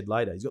to his shed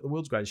later. He's got the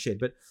world's greatest shed,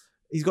 but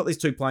he's got these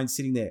two planes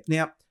sitting there.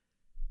 Now,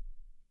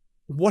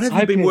 what have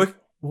you been working?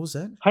 What was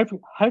that?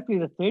 Hopefully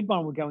the third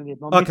one will go in there.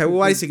 Okay, well,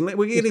 wait a second.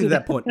 We're getting to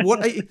that point.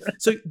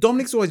 So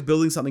Dominic's always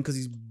building something because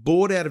he's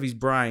bored out of his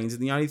brains,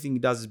 and the only thing he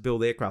does is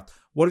build aircraft.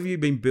 What have you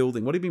been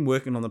building? What have you been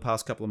working on the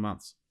past couple of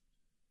months?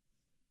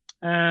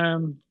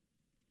 The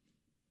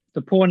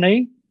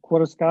Pawnee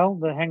quarter scale,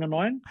 the Hangar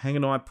 9. Hangar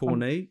 9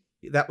 Pawnee.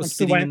 That was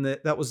sitting in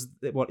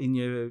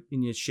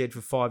in your shed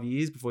for 5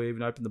 years before you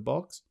even opened the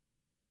box.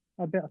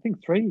 I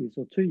think 3 years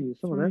or 2 years,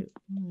 something like that.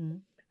 Mm.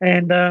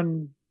 And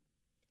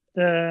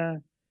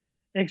the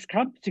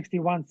X-Cub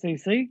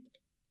 61cc.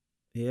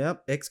 Yeah,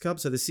 X-Cub.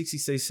 So the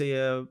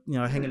 60cc,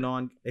 Hangar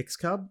 9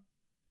 X-Cub.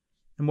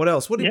 And what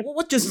else?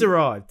 What just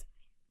arrived?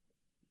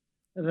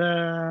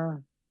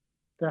 The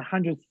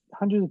 100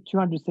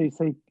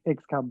 200cc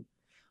X-Cub,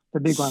 the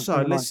big one.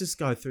 So let's just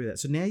go through that.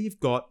 So now I've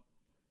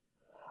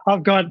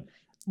got.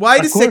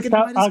 Wait a second.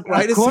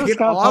 Wait a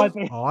second.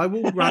 I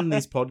will run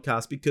this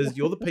podcast because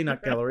you're the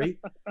peanut gallery.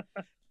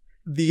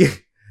 We'll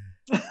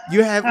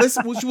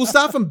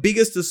start from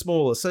biggest to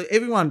smallest. So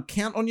everyone,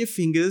 count on your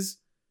fingers.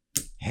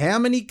 How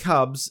many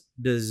Cubs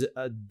does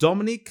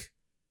Dominic?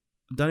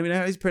 I don't even know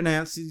how he's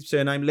pronounced his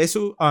surname.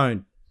 Lesu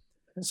own.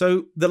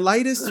 So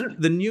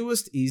the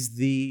newest is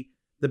the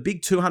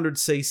big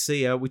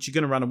 200cc, which you're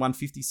going to run a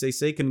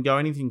 150cc. Can go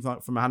anything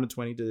from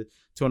 120 to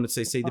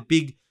 200cc. The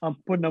big. I'm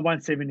putting a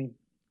 170.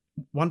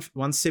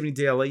 170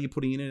 DLE you're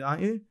putting in it,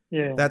 aren't you?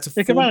 Yeah.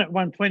 You can run at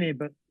 120,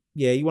 but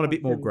yeah, you want a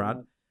bit more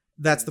grunt.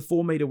 That's the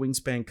 4-meter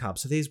wingspan Cub.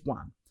 So there's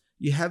one.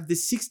 You have the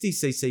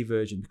 60cc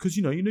version because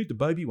you need the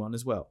baby one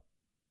as well.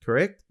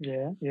 Correct?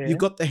 Yeah. You've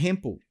got the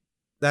Hempel.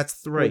 That's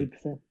 3.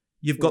 30%.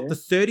 You've got the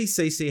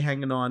 30cc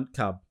Hangar 9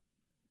 Cub.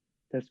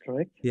 That's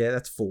correct. Yeah,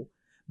 that's 4.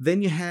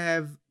 Then you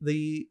have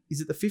is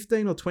it the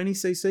 15 or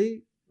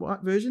 20cc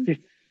version?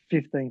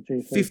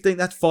 15cc. 15,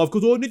 that's 5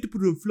 because I need to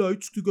put it on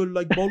floats to go to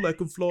Lake Bolac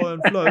and fly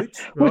on floats.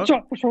 Right?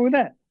 What's wrong with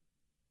that?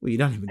 Well, you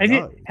don't even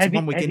know. It's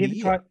 1 weekend a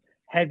year.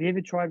 Have you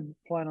ever tried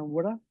flying on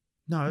water?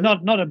 No.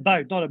 Not a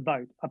boat,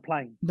 a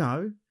plane.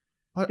 No.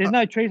 There's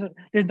no trees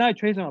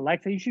on a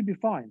lake, so you should be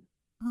fine.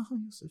 Oh,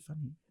 you're so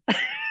funny.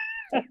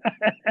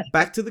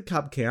 Back to the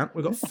Cub count.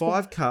 We've got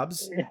 5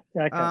 Cubs. Yeah,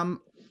 okay.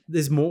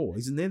 There's more,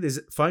 isn't there? There's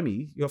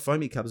foamy. You got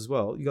foamy Cubs as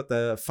well. You got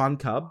the Fun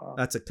Cub.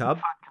 That's a Cub.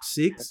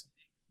 6. Is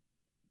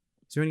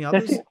there any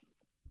others?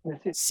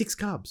 That's it. 6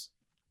 Cubs.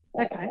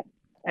 Okay.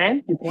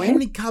 And how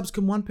many Cubs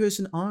can one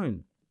person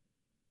own?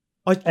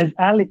 As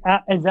Ali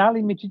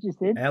Machinchi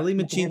said. Ali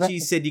Machinchi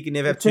said you can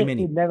never have too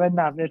many. Never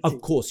enough. Of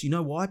course. You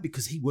know why?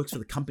 Because he works for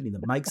the company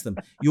that makes them.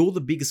 You're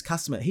the biggest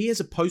customer. He has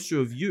a poster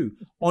of you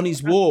on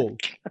his wall.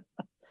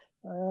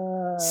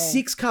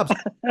 6 Cubs.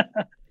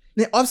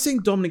 Now, I've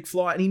seen Dominic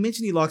fly, and he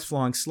mentioned he likes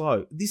flying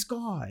slow. This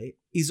guy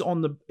is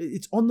on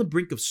the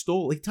brink of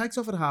stall. He takes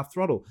off at half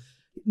throttle.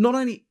 Not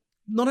only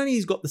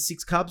he's got the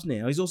 6 Cubs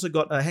now, he's also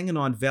got a Hangar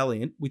 9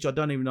 Valiant, which I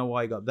don't even know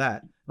why he got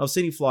that. And I've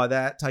seen him fly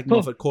that, taking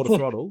off at quarter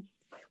throttle.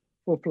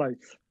 4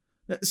 floats.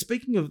 Now,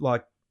 speaking of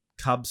like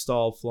Cub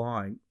style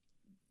flying,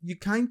 you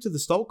came to the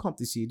Stoll Comp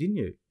this year, didn't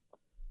you?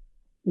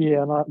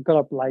 Yeah, and I got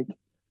up late,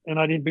 and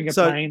I didn't bring a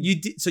plane.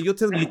 You did. So you're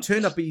telling me you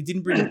turned up, but you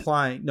didn't bring a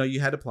plane. No, you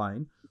had a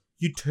plane.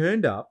 You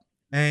turned up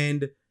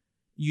and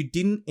you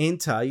didn't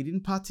enter. You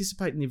didn't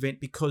participate in the event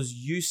because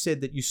you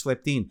said that you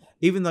slept in,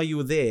 even though you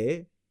were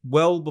there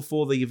well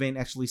before the event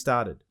actually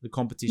started, the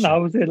competition.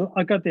 No,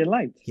 I got there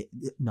late. Yeah,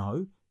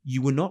 no,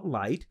 you were not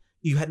late.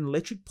 You had an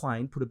electric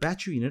plane, put a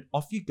battery in it,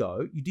 off you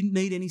go. You didn't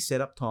need any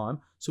setup time.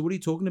 So what are you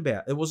talking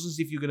about? It wasn't as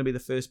if you were going to be the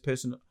first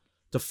person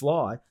to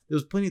fly, there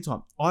was plenty of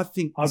time. I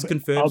think this I'll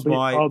confirms be-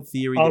 my I'll-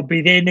 theory. I'll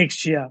be there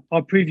next year.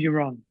 I'll prove you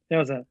wrong.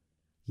 How's that?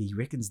 He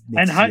reckons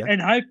And next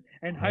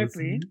year.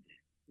 hopefully,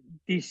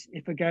 this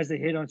if it goes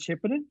ahead on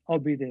Shepparton, I'll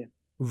be there.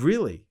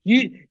 Really?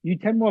 You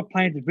tell me what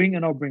plane to bring,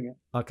 and I'll bring it.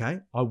 Okay,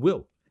 I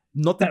will.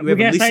 Not that But you we're ever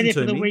going to stay listen there for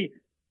to the me. week.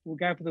 We'll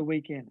go for the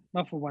weekend,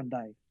 not for one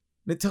day.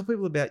 Now tell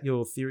people about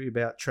your theory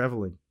about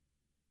travelling.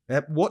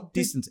 At what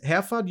distance?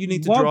 How far do you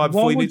need to Why- drive why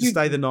before you would need to you-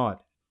 stay the night?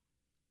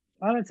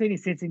 I don't see any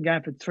sense in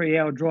going for a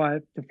 3-hour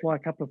drive to fly a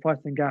couple of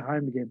flights and go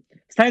home again.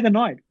 Stay the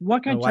night. Why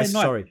can't you stay the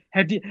night? Sorry.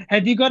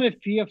 Have you got a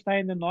fear of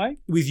staying the night?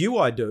 With you,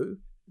 I do.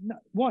 No,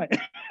 why?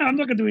 I'm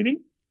not going to do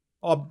anything.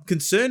 I'm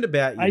concerned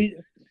about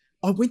you.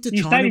 I went to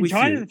You China stayed in with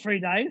China you. for 3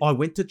 days. I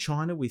went to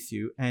China with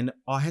you, and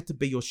I had to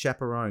be your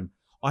chaperone.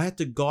 I had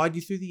to guide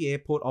you through the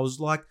airport. I was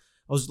like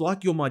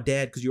you're my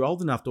dad because you're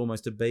old enough to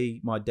almost to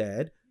be my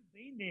dad.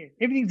 Been there.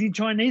 Everything's in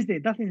Chinese there.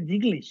 Nothing's in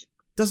English.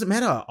 Doesn't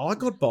matter. I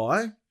got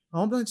by.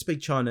 I don't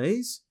speak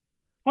Chinese.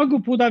 I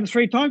got pulled over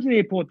 3 times at the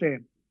airport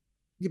there.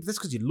 Yeah, but that's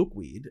because you look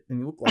weird and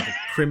you look like a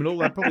criminal.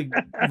 They probably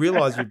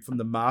realise you're from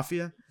the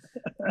mafia.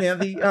 Now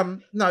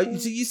no.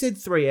 So you said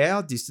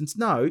 3-hour distance.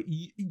 No,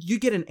 you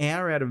get an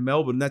hour out of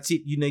Melbourne. That's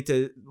it. You need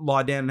to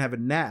lie down and have a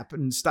nap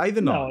and stay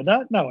the night.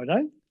 No, I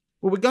don't.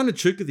 Well, we're going to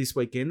Chuka this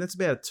weekend. That's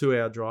about a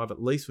 2-hour drive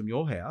at least from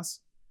your house.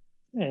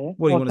 Yeah.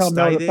 What do you I'll want to tell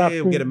Mel stay to there? start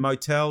We'll get a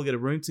motel, get a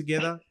room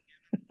together.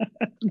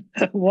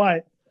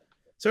 Why?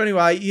 So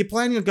anyway, you're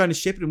planning on going to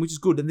Shepparton, which is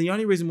good. And the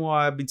only reason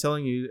why I've been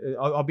telling you,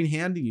 I've been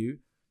hounding you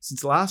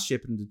since last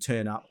Shepparton to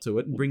turn up to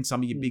it and bring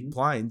some of your big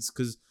planes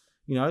because,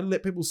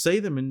 let people see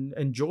them and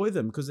enjoy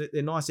them because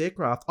they're nice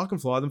aircraft. I can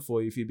fly them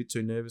for you if you're a bit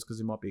too nervous because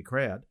there might be a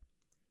crowd.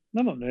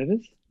 I'm not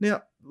nervous.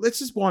 Now, let's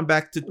just wind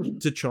back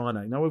to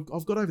China. Now,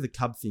 I've got over the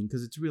Cub thing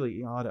because it's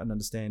really, I don't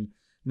understand,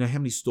 how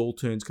many stall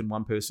turns can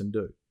one person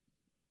do?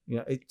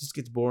 It just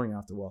gets boring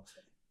after a while.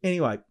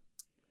 Anyway,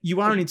 you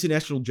are an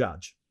international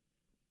judge,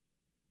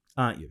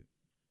 aren't you?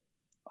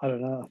 I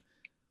don't know.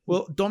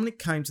 Well, Dominic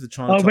came to the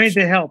China I Top went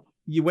Show. to help.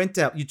 You went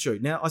out, you true.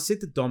 Now, I said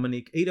to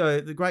Dominic,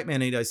 Ido, the great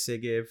man Ido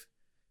Segev,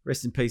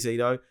 rest in peace,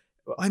 Ido.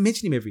 I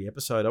mention him every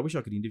episode. I wish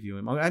I could interview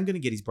him. I'm going to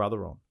get his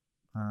brother on.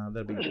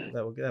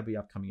 That'll be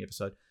upcoming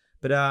episode.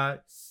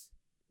 But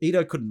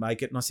Ido couldn't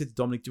make it, and I said to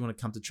Dominic, "Do you want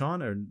to come to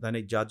China? And they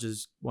need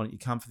judges. Why don't you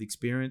come for the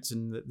experience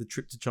and the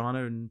trip to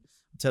China?" And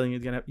I'm telling you,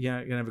 you're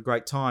going to have a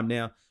great time.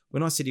 Now,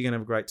 when I said you're going to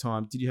have a great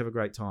time, did you have a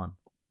great time?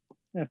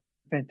 Yeah,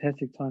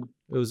 fantastic time.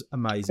 It was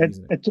amazing,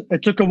 isn't it?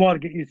 It took a while to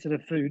get used to the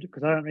food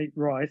because I don't eat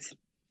rice.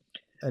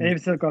 And ever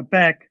since I got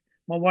back,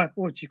 my wife,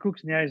 she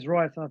cooks now is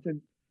rice. And I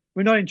said,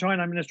 "We're not in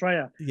China. I'm in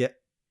Australia." Yeah,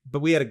 but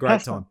we had a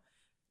great time.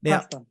 Now,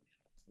 Pasta.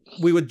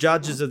 we were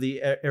judges of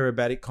the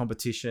aerobatic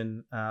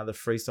competition, the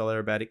freestyle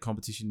aerobatic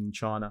competition in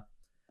China.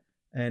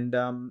 And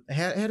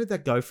how did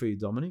that go for you,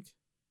 Dominic?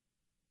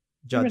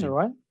 Judging, All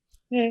right.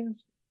 Yeah.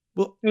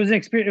 Well, it was an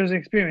experience.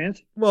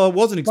 Well, it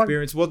was an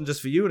experience. It wasn't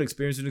just for you an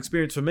experience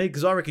for me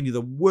because I reckon you're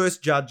the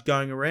worst judge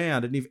going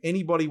around. And if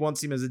anybody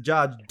wants him as a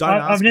judge,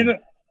 I've never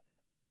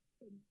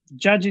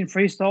judging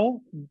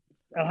freestyle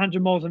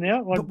 100 miles an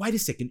hour. But wait a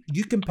second.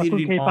 You competed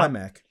in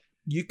IMAC.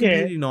 You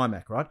competed in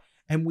IMAC, right?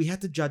 And we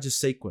had to judge a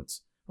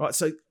sequence, right?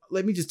 So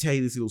let me just tell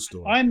you this little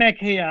story. IMAC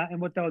here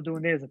and what they were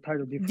doing there is a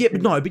total difference. Yeah,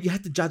 but no, but you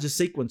had to judge a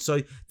sequence.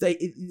 So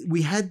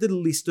we had the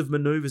list of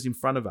maneuvers in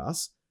front of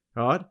us,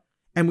 right?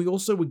 And we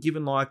also were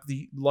given like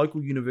the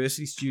local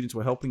university students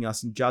were helping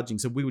us in judging.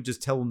 So we would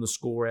just tell them the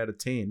score out of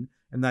 10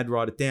 and they'd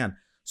write it down.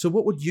 So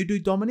what would you do,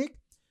 Dominic?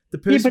 The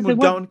person would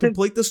go and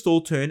complete the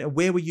stall turn. And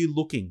where were you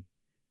looking?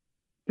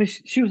 But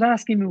she was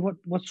asking me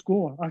what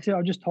score. I said,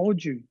 I just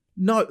told you.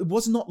 No, it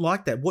was not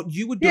like that. What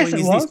you were doing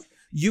is this.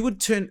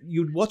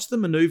 You'd watch the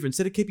maneuver.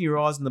 Instead of keeping your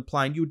eyes on the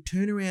plane, you would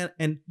turn around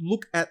and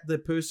look at the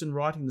person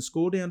writing the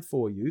score down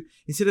for you.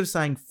 Instead of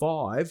saying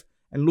 5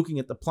 and looking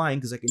at the plane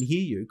because they can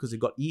hear you because they've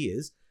got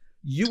ears,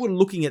 you were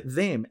looking at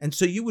them. And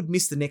so you would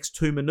miss the next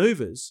 2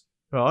 maneuvers,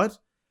 right?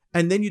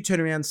 And then you turn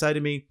around and say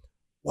to me,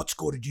 what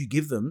score did you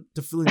give them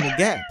to fill in the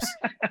gaps?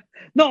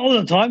 Not all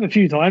the time, a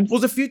few times.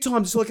 Well, a few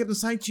times. So I kept on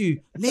saying to you,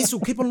 Nestle,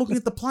 keep on looking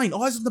at the plane.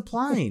 Eyes on the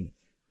plane.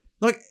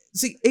 Like,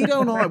 see,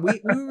 Ido and I, we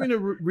were in a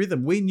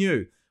rhythm. We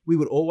knew we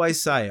would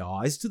always say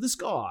eyes to the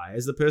sky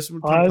as the person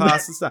would come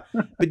past the stuff.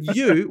 But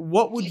you,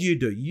 what would you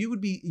do?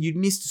 You'd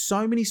missed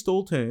so many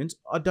stall turns.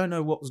 I don't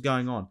know what was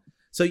going on.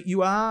 So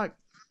you are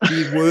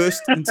the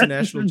worst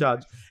international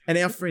judge. And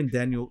our friend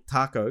Daniel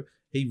Taco,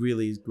 he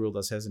really has grilled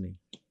us, hasn't he?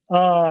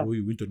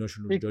 You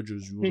international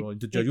judges, you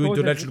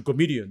international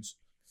comedians.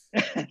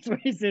 That's what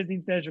he says,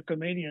 international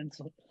comedians.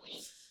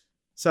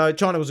 So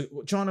China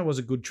was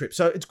a good trip.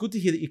 So it's good to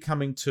hear that you're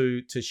coming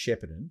to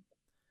Shepparton.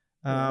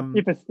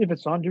 If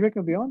it's on, do you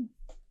reckon it'll be on?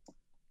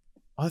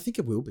 I think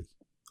it will be.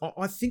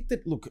 I think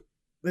that, look,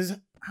 there's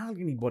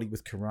hardly anybody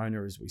with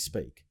corona as we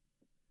speak.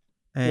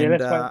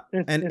 And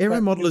aero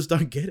modelers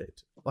don't get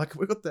it. Like,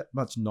 we've got that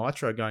much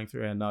nitro going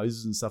through our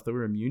noses and stuff that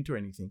we're immune to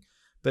anything.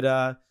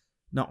 But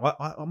no,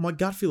 my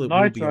gut feel it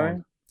will be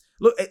on.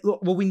 Look,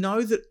 well, we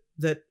know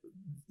that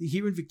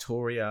here in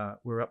Victoria,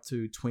 we're up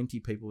to 20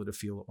 people that are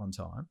fuel at one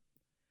time.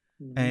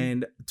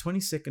 And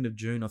 22nd of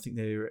June, I think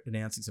they're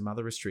announcing some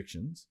other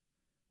restrictions.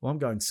 Well, I'm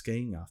going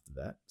skiing after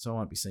that, so I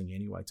won't be seeing you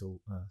anyway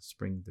till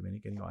spring,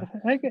 Dominic, anyway.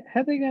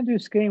 How are they going to do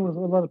skiing with a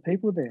lot of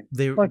people there?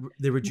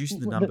 They're reducing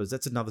the numbers.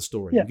 That's another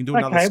story. Yeah, We can do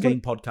another skiing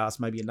podcast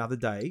maybe another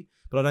day,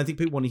 but I don't think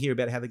people want to hear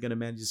about how they're going to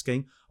manage the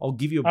skiing. I'll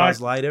give you a buzz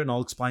later and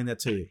I'll explain that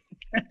to you.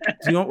 Do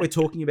you know what we're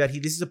talking about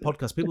here? This is a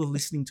podcast. People are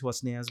listening to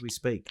us now as we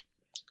speak.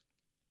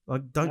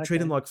 Like, don't treat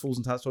them like fools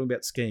and start talking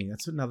about skiing.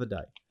 That's another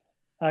day.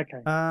 Okay.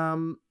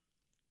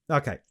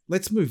 Okay,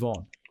 let's move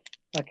on.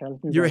 Okay,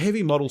 let's move You're on. a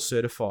heavy model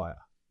certifier.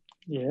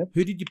 Yeah.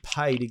 Who did you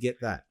pay to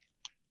get that?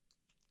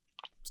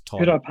 Who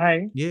did I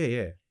pay?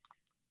 Yeah.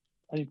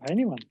 I didn't pay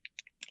anyone.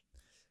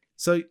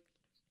 So,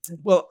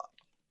 well,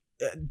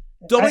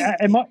 Dolly,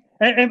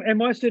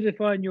 am I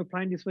certified in your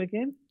plane this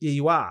weekend? yeah,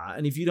 you are.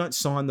 And if you don't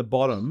sign the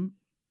bottom,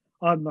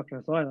 I'm not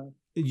going to sign it.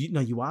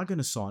 you are going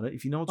to sign it.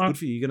 If you know it's good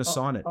for you, you're going to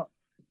sign it.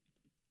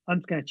 I'm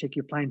just going to check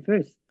your plane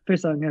first.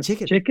 First, I'm going to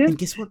check it. And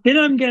guess what? Then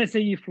I'm going to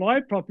see you fly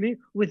properly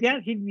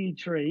without hitting any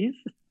trees.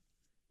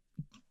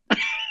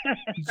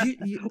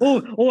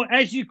 or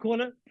as you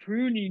call it,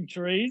 pruning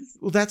trees.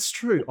 Well, that's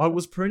true. I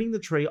was pruning the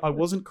tree. I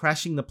wasn't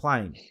crashing the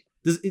plane.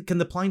 Can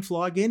the plane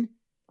fly again?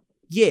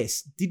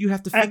 Yes. Did you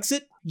have to fix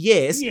it?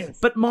 Yes.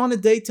 But minor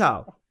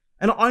detail.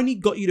 And I only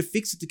got you to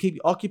fix it to keep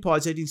you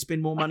occupied so you didn't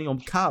spend more money on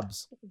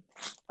Cubs.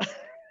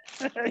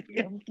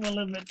 You're full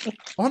of it.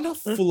 I'm not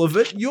full of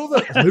it. You're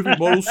the heavy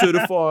model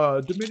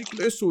certifier. Dominic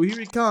Lessel, here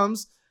he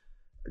comes.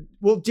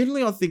 Well,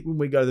 generally, I think when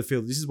we go to the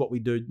field, this is what we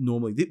do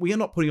normally. We are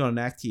not putting on an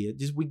act here.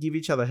 Just we give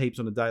each other heaps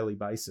on a daily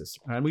basis.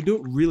 And we do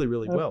it really,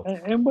 really well.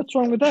 And what's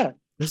wrong with that?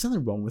 There's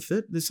nothing wrong with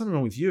it. There's something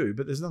wrong with you,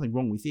 but there's nothing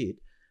wrong with it.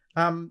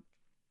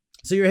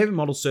 So you're a heavy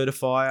model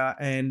certifier.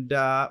 And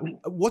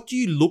what do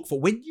you look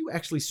for when you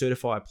actually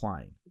certify a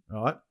plane,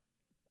 right?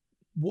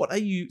 What are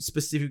you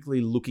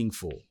specifically looking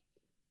for?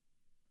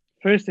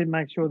 Firstly,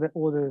 make sure that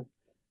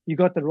you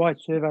got the right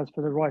servos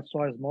for the right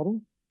size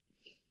model.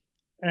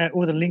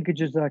 All the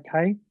linkages are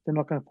okay. They're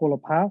not going to fall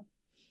apart.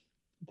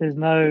 There's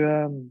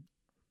no,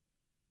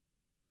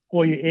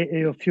 all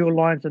your fuel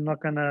lines are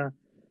not going to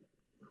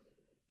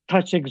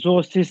touch the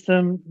exhaust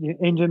system. Your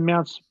engine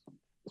mounts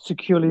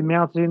securely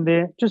mounted in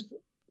there. Just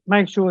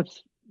make sure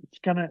it's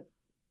going to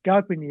go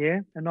up in the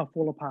air and not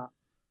fall apart.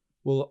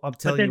 Well, I'm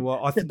telling you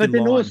what, I think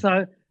you're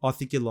lying. I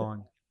think you're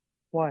lying.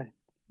 Why?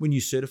 When you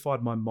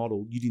certified my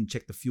model, you didn't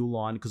check the fuel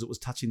line because it was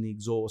touching the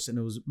exhaust, and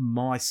it was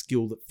my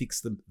skill that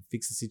fixed the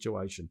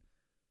situation.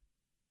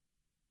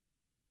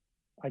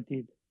 I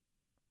did.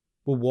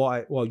 Well,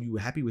 why? Well, you were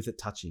happy with it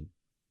touching.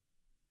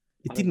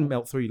 It didn't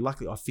melt through.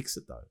 Luckily, I fixed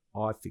it though.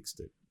 I fixed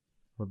it.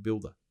 I'm a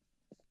builder.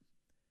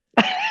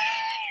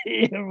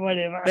 Yeah,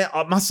 whatever. Now,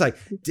 I must say,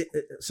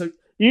 so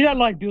you don't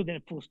like building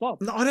it full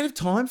stop. No, I don't have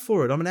time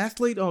for it. I'm an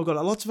athlete. I've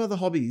got lots of other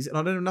hobbies, and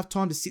I don't have enough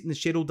time to sit in the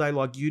shed all day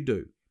like you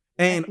do.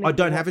 And athlete I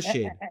don't have a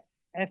shed.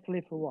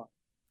 Athlete for what?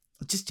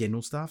 Just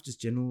general stuff. Just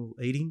general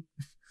eating.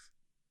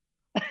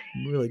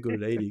 I'm really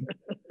good at eating.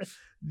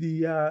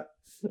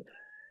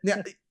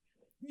 Now,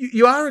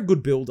 you are a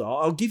good builder.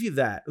 I'll give you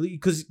that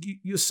because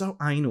you're so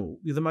anal.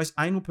 You're the most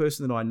anal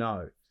person that I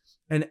know.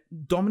 And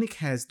Dominic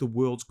has the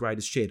world's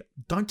greatest shed.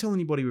 Don't tell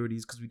anybody where it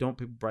is because we don't want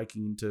people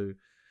breaking into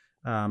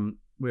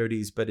where it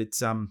is. But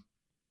it's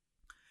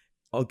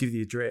I'll give you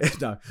the address.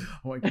 No,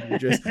 I won't give you the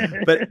address.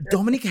 But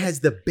Dominic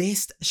has the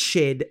best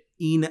shed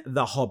in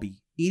the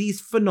hobby. It is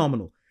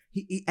phenomenal.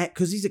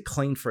 Because he's a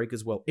clean freak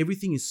as well.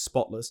 Everything is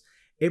spotless.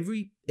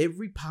 Every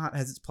part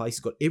has its place. He's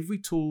got every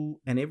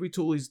tool, and every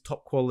tool is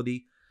top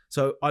quality.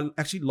 So I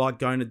actually like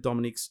going to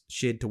Dominic's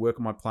shed to work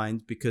on my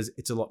planes because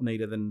it's a lot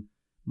neater than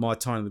my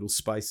tiny little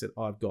space that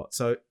I've got.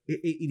 So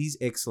it is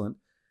excellent.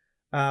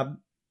 But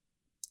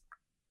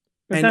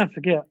don't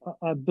forget,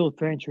 I build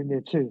furniture in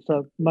there too.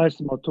 So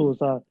most of my tools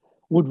are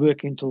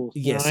woodworking tools.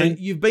 Yeah, so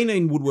you've been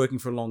in woodworking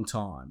for a long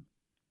time.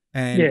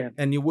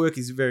 And your work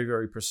is very,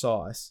 very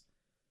precise.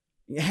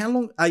 How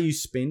long are you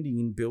spending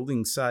in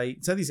building, say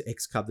this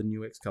X-Cub, the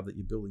new X-Cub that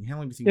you're building? How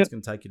long do you think it's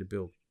going to take you to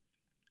build?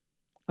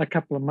 A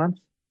couple of months.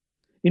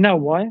 You know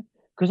why?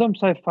 Because I'm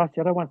so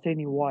fussy. I don't want to see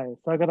any wires.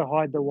 So I got to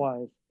hide the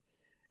wires.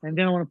 And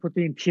then I want to put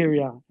the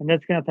interior. And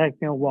that's going to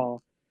take me a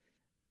while.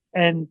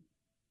 And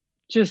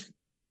just,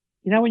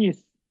 when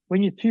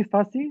you're too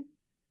fussy,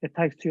 it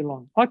takes too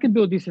long. I can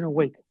build this in a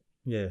week.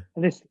 Yeah.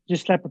 And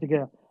just slap it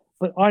together.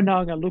 But I know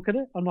I'm going to look at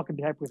it. I'm not going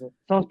to be happy with it.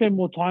 So I'll spend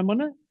more time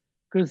on it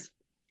because,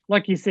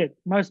 like you said,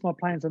 most of my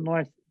plans are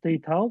nice,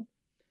 detailed,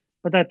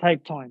 but they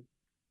take time.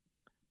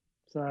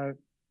 So,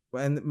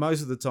 and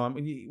most of the time,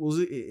 it was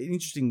an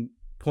interesting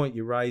point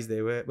you raised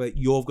there where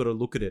you've got to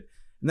look at it.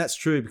 And that's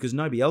true because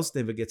nobody else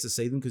never gets to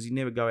see them because you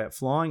never go out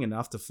flying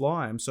enough to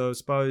fly them. So I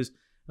suppose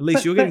at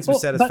least you're getting some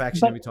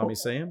satisfaction every time you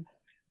see them.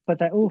 But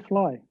they all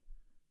fly.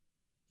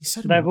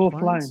 They've all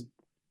flown.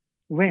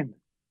 When?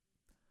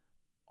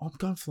 I'm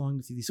going flying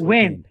with you this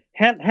weekend.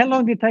 When? How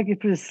long did it take you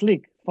for the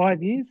slick?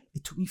 5 years?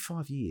 It took me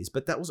 5 years,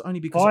 but that was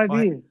only because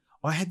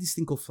I had this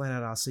thing called Flat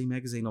Out RC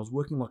magazine. I was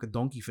working like a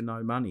donkey for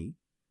no money,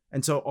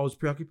 and so I was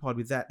preoccupied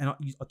with that. And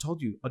I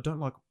told you I don't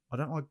like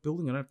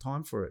building. I don't have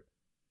time for it.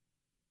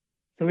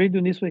 So what are you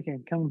doing this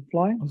weekend? Come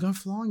flying? I'm going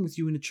flying with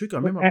you in Echuca. I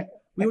remember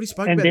we already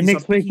spoke and about then this.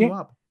 next I'm picking you weekend?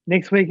 up.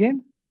 Next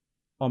weekend?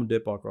 I'm a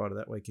dirt bike rider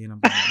that weekend.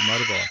 I'm going on a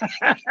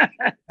motorbike.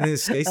 And then the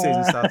ski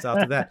season starts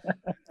after that.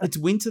 It's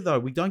winter though.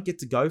 We don't get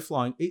to go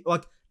flying.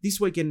 Like this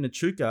weekend in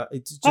Echuca,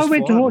 it's just I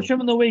went to flyable.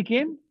 Horsham on the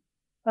weekend.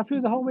 I flew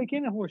the whole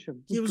weekend at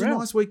Horsham. Yeah, it was a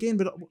nice weekend,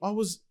 but I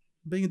was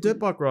being a dirt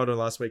bike rider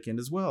last weekend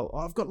as well.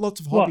 I've got lots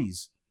of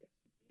hobbies.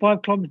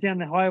 5 kilometres down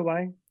the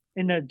highway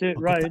in the dirt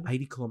I road. got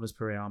 80 kilometres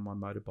per hour on my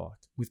motorbike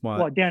with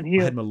my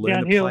downhill? I had my learner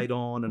downhill. plate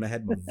on and I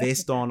had my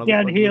vest on.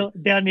 Downhill.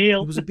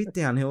 It was a bit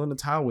downhill in a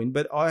tailwind,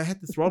 but I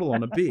had the throttle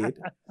on a bit.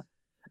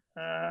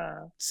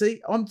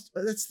 See,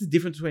 that's the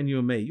difference between you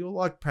and me. You're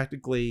like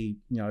practically,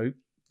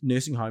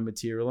 nursing home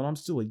material, and I'm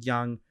still a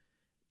young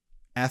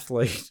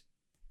athlete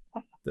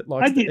that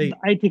likes to eat.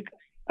 I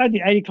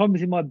did 80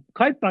 kilometres in my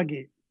kite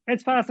buggy.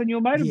 That's faster than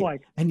your motorbike.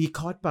 Yeah. And your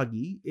kite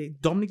buggy,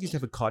 Dominic used to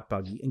have a kite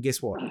buggy, and guess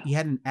what? He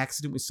had an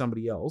accident with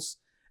somebody else,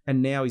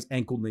 and now his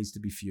ankle needs to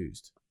be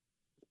fused.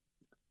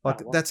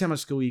 That's how much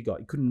skill you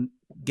got. You couldn't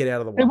get out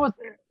of the way.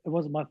 It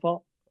wasn't my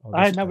fault.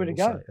 I had nowhere to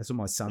go. That's what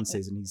my son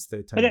says, and he's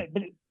 13.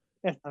 But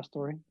that's our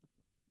story.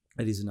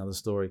 It is another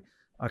story.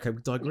 Okay,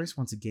 we digress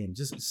once again.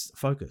 Just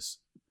focus.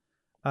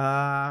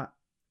 What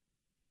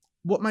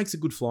makes a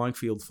good flying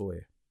field for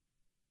you?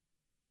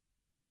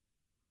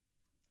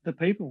 The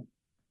people.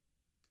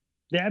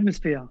 The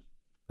atmosphere.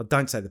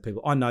 Don't say the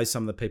people. I know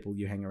some of the people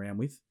you hang around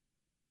with.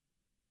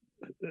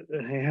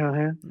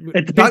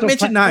 Don't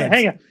mention names.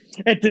 Hang on.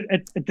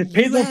 It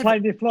depends on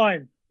plane they're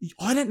flying.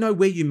 I don't know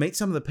where you meet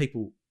some of the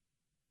people.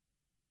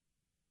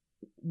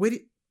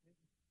 Which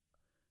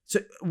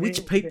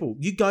people?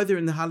 You go there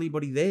and there's hardly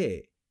anybody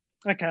there.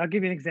 Okay, I'll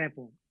give you an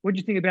example. What do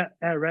you think about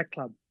our rack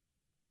club?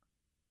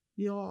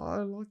 Yeah,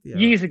 I like the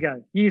years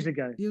ago. Yeah,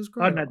 it was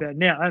great. I don't know about it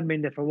now. I haven't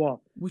been there for a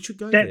while. We should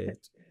go there.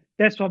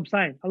 That's what I'm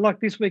saying. I like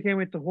this weekend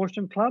with the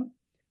Horsham Club.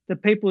 The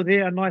people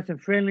there are nice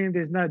and friendly.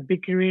 There's no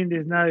bickering.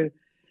 There's no,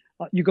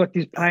 you got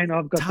this plane,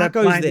 I've got that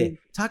plane. Taco's there.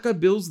 Taco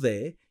Bill's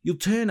there. You'll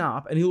turn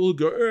up and he'll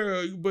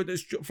go, you better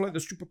fly the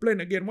stupid plane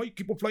again. Why you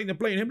keep on flying the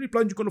plane? How many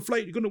planes you going to fly?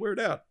 You're going to wear it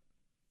out.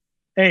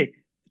 Hey,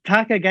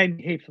 Taco gave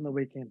me heaps on the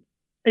weekend.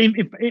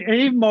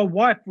 Even my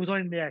wife was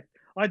on the act.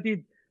 I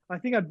think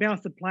I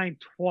bounced the plane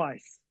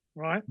twice,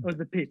 right? Or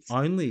the pits.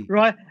 Only?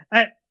 Right?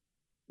 It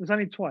was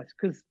only twice.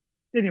 Because,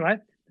 anyway,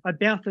 I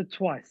bounced it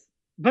twice.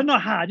 But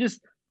not hard,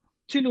 just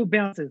 2 little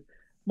bounces.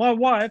 My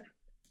wife,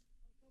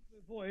 her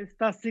voice,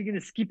 starts singing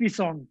a Skippy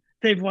song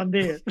to everyone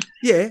there.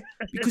 Yeah,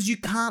 because you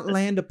can't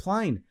land a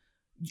plane.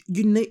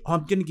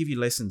 I'm going to give you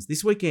lessons.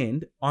 This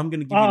weekend, I'm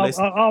going to give you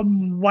lessons.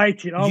 I'm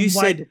waiting.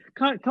 Said,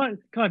 can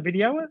I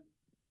video it?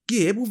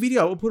 Yeah, we'll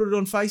video. We'll put it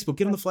on Facebook.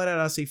 Get on the Flat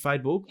Out RC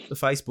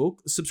Facebook.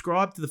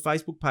 Subscribe to the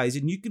Facebook page,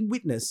 and you can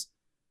witness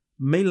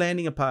me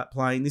landing a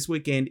plane this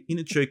weekend in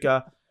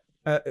Echuca.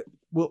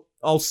 Well,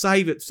 I'll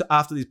save it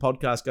after this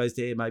podcast goes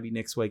to air, maybe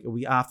next week. It'll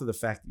be after the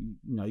fact.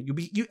 You'll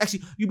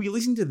be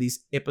listening to this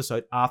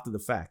episode after the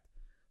fact.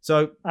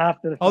 So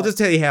I'll just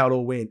tell you how it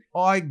all went.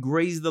 I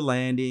greased the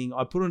landing.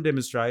 I put on a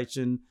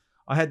demonstration.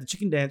 I had the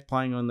chicken dance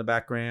playing on in the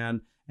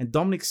background, and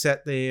Dominic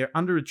sat there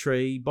under a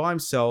tree by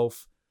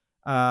himself,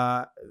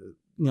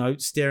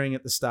 staring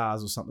at the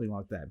stars or something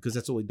like that, because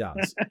that's all he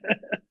does.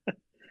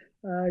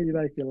 You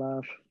make me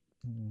laugh.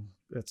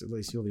 That's at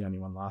least you're the only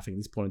one laughing at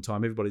this point in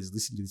time. Everybody's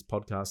listening to this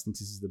podcast thinks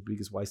this is the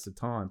biggest waste of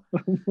time.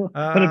 What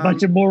a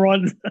bunch of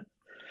morons.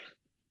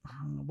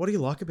 What do you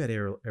like about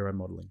aero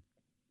modeling?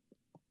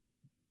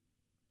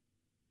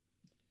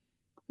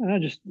 I don't know,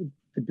 just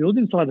the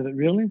building side of it,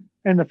 really,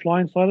 and the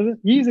flying side of it.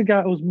 Years ago,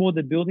 it was more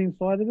the building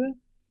side of it.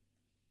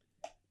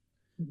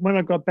 When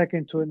I got back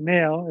into it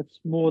now,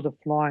 it's more the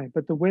flying.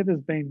 But the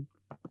weather's been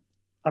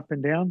up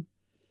and down.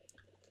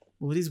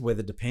 Well, it is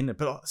weather dependent.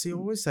 But see, I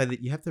always say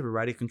that you have to have a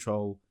radio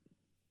control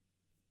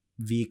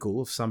vehicle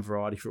of some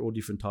variety for all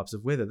different types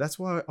of weather. That's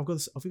why I've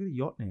got a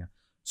yacht now.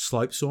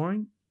 Slope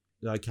soaring,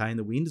 okay in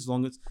the wind, as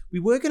long as we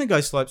were going to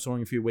go slope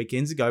soaring a few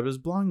weekends ago, but it was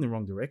blowing in the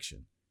wrong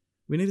direction.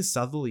 We need a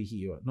southerly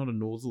here, not a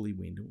northerly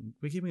wind.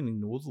 We're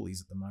getting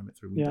northerlies at the moment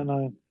through winter. Yeah, I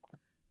know.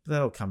 But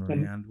that'll come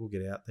around. We'll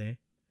get out there.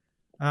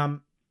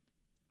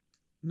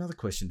 Another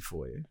question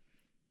for you.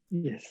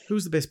 Yes.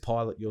 Who's the best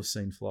pilot you've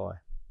seen fly?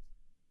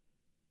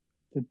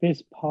 The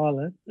best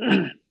pilot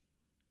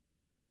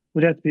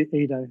would have to be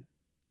Edo.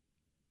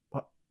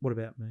 What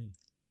about me?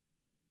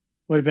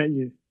 What about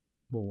you?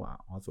 Well,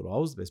 I thought I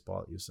was the best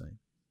pilot you've seen.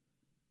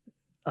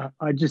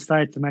 I just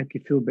say it to make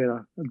you feel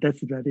better.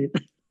 That's about it.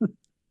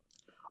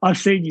 I've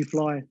seen you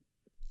fly.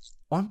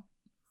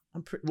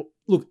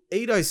 Look,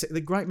 Edo,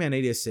 the great man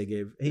Edo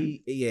Segev,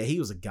 he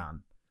was a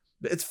gun.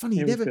 But it's funny,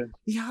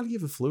 he hardly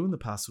ever flew in the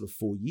past sort of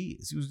 4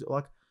 years. He was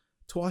like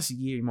twice a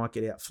year he might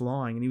get out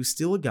flying, and he was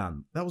still a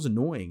gun. That was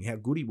annoying how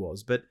good he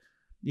was, but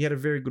he had a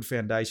very good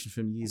foundation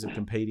from years of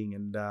competing,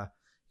 and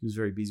he was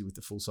very busy with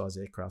the full-size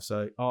aircraft.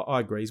 So I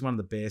agree, he's one of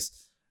the best.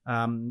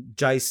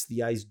 Jace,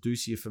 the Ace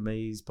Ducia for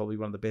me, is probably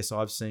one of the best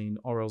I've seen.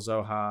 Aurel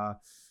Zohar,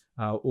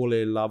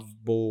 Ole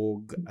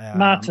Loveborg,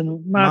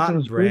 Martin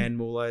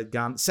Brandmuller,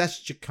 Gun,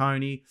 Sash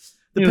Ciccone.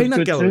 The He was Peanut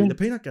good Gallery. too. The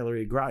Peanut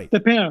Gallery are great. The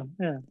peanut,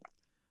 yeah.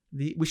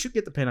 We should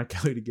get the Peanut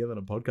Gallery together on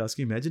a podcast.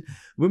 Can you imagine?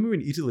 When we were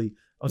in Italy,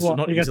 What,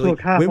 not you're going to Italy.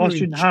 talk half when we were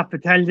Austrian, in half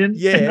Italian?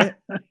 Yeah.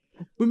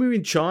 When we were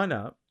in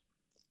China,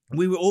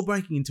 we were all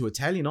breaking into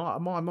Italian.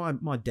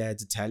 My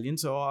dad's Italian,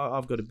 so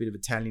I've got a bit of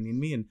Italian in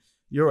me, and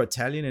you're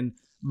Italian, and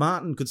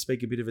Martin could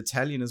speak a bit of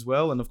Italian as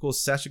well, and of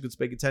course Sasha could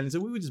speak Italian. So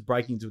we were just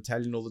breaking into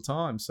Italian all the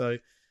time. So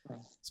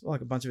it's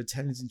like a bunch of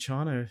Italians in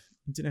China,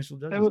 international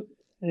judges.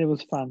 It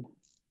was fun.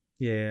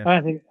 Yeah. I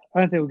don't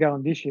think we'll go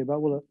on this year,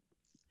 but will it?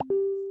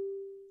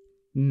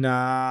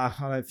 Nah,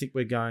 I don't think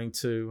we're going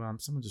to.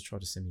 Someone just tried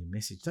to send me a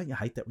message. Don't you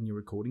hate that when you're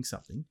recording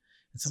something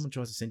and someone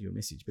tries to send you a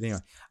message? But anyway,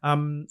 I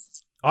don't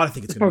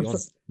think it's going to be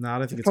on. No, I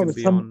don't think it's going to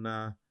be on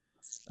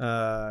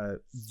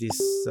this.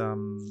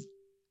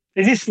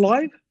 Is this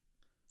live?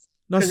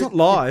 No, it's not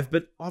live.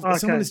 But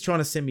someone is trying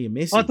to send me a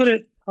message. I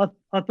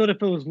thought if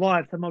it was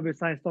live, someone would be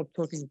saying, "Stop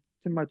talking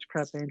too much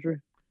crap, Andrew."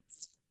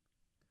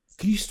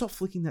 Can you stop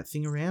flicking that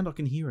thing around? I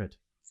can hear it.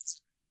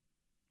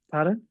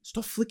 Pardon?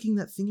 Stop flicking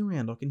that thing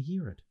around. I can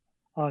hear it.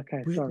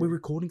 Okay, We're sorry.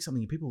 recording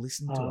something. People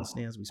listening to us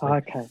now as we speak.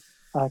 Okay.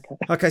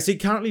 Okay, so you're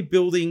currently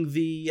building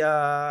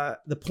the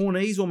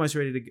Pawnee's almost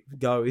ready to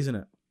go, isn't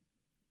it?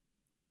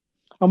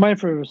 I'm waiting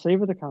for a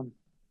receiver to come.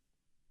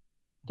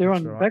 They're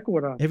on back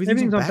order.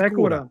 Everything's on back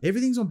order.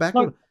 Everything's on back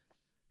order.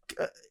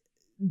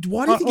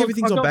 Why do you think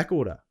everything's on back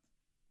order?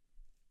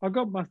 I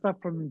got my stuff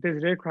from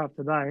Desert Aircraft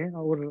today. I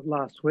ordered it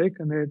last week,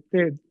 and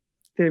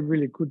they're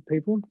really good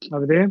people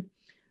over there,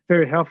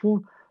 very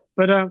helpful.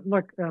 But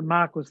like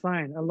Mark was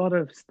saying, a lot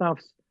of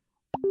stuff's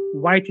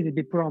waiting to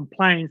be put on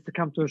planes to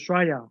come to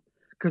Australia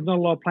because not a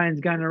lot of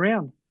planes going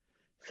around.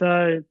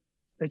 So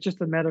it's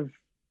just a matter of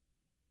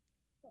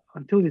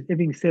until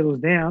everything settles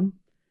down,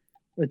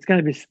 it's going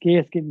to be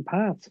scarce getting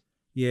parts.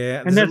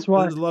 Yeah, and that's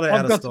why there's a lot of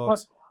out of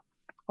stocks.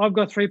 I've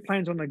got 3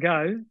 planes on the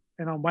go,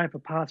 and I'm waiting for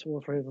parts for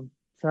all 3 of them.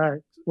 So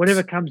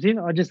whatever comes in,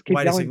 I just keep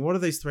going. Wait a second. What are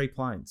these 3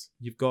 planes?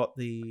 You've got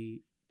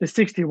the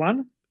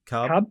 61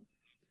 Cub,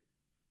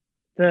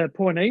 the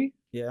Pawnee,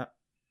 yeah,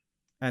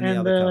 and the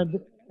other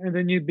Cub, and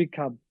the new big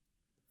Cub.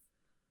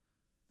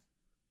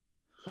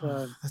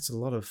 So, that's a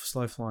lot of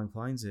slow flying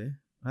planes there.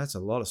 That's a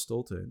lot of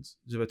stall turns.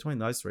 So between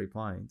those 3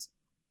 planes,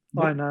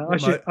 I know.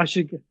 I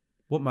should.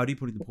 What mode do you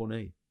put in the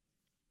Pawnee?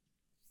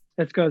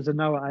 Let's go as a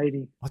Noah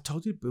 80. I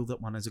told you to build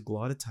that one as a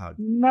glider tug.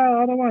 No,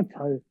 I don't want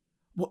to.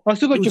 What? I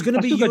still got your.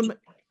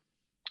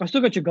 I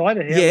still got your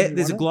glider here. Yeah,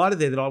 there's a glider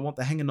there that I want,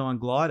 the Hangar 9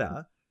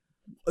 glider.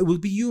 It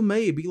would be you and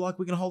me. It'd be like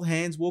we can hold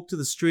hands, walk to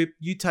the strip.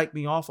 You take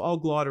me off. I'll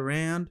glide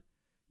around.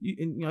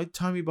 You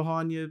tow me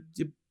behind your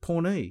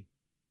Pawnee.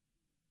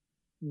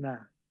 Nah.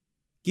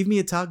 Give me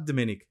a tug,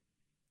 Dominic.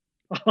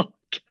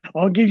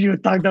 I'll give you a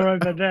tug there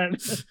over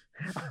that.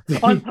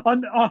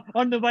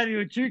 on the way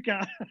to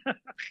Echuca.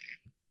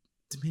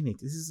 Dominic,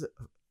 this is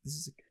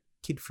a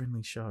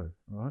kid-friendly show,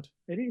 right?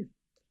 It is.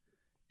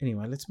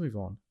 Anyway, let's move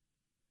on.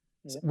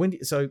 Yeah.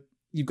 So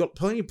you've got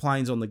plenty of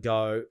planes on the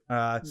go.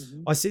 I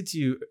said to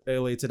you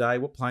earlier today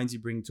what planes you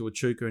bring to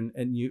Echuca, and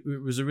it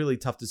was a really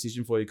tough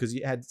decision for you because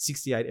you had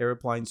 68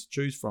 aeroplanes to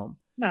choose from.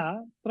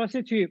 No, but I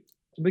said to you,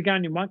 we're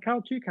going in 1 car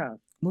or 2 cars?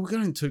 Well, we're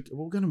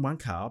going in 1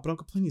 car, but I've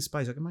got plenty of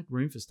space. I can make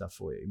room for stuff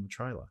for you in my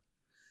trailer.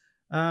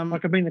 I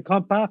could bring the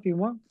Compa if you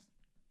want.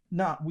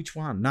 No, which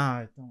one?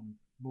 No,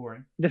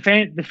 boring. The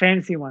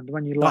fantasy one, the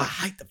one you like.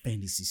 I hate the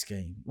fantasy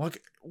scheme.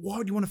 Like, why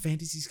would you want a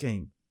fantasy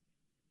scheme?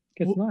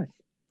 It's nice.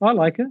 I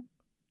like it.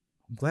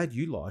 I'm glad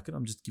you like it.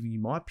 I'm just giving you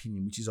my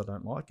opinion, which is I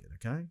don't like it.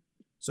 Okay.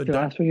 So Did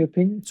I ask for your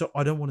opinion? So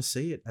I don't want to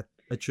see it at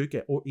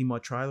Echuca or in my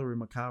trailer or in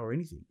my car or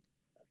anything.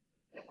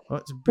 All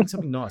right, so bring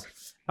something nice.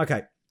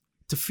 Okay.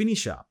 To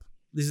finish up,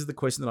 this is the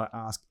question that I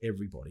ask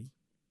everybody.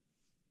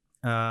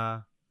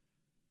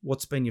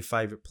 What's been your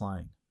favourite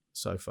plane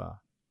so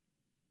far?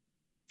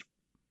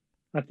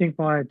 I think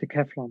my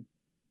Decathlon.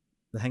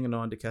 The Hangar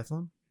 9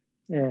 Decathlon?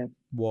 Yeah.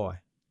 Why?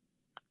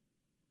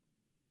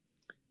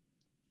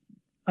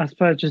 I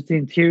suppose just the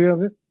interior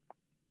of it,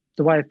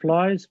 the way it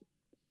flies.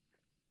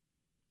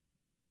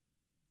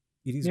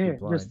 It is a good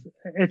plane.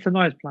 It's a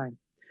nice plane.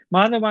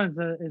 My other one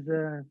is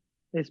a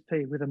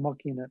SP with a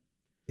Mach in it.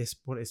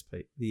 What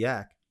SP? The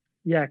Yak?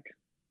 Yak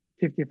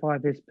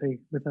 55 SP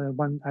with a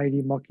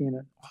 180 Mach in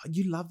it. Oh,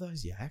 you love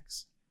those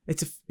Yaks.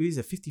 It is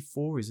a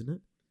 54, isn't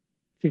it?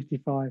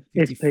 55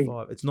 SP.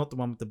 It's not the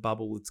one with the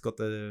bubble. It's got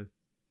the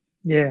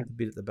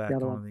bit at the back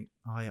kind of thing.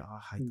 I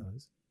hate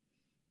those.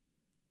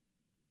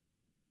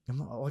 I'm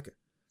not like it.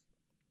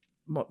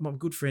 My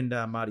good friend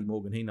Marty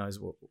Morgan, he knows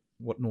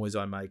what noise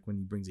I make when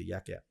he brings a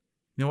yak out.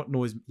 You know what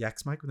noise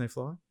yaks make when they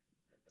fly?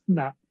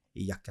 Nah.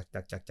 Yak, yak,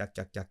 yak, yak, yak,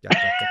 yak, yak, yak,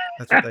 yak.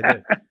 That's what they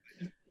do.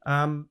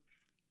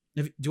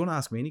 Do you want to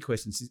ask me any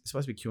questions? It's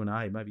supposed to be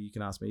Q&A. Maybe you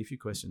can ask me a few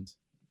questions.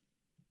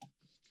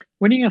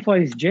 When are you going to fly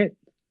this jet?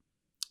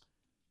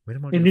 When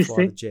am I going to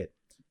fly the jet?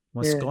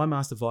 My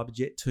Skymaster Viper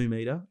jet, 2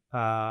 meter.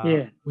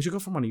 Which I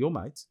got from one of your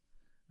mates.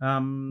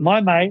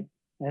 My mate.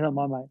 No, not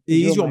my mate.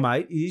 He is your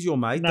mate. He is your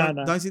mate. No.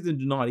 Don't sit there and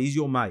deny it. He's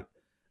your mate.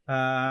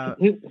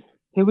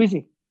 Who is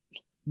he?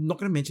 I'm not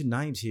going to mention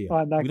names here.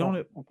 Oh, no, we don't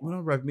okay. want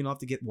to rope me. I have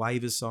to get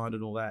waivers signed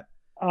and all that.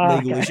 Oh,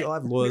 Legal okay. issue. I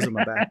have lawyers on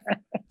my back.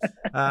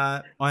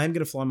 I am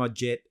going to fly my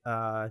jet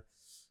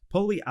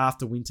probably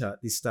after winter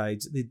at this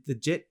stage. The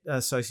Jet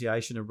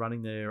Association are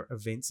running their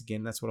events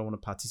again. That's what I want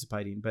to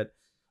participate in. But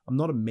I'm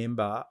not a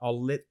member.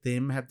 I'll let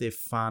them have their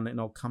fun,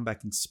 and I'll come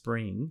back in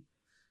spring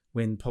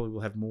when probably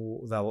we'll have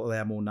more. They'll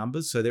allow more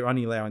numbers. So they're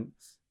only allowing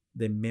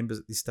their members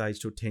at this stage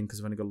to attend because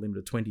I've only got a limit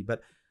of 20.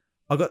 But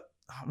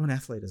I'm an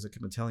athlete, as I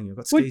keep on telling you. I've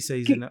got ski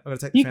season. I've got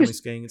to take the family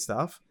skiing and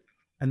stuff.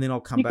 And then I'll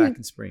come back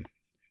in spring.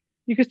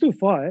 You can still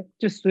fly it.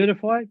 Just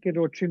certify it, get it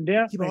all trimmed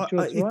out. Yeah, make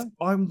sure it's right.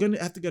 I'm going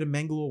to have to go to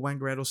Mangalore,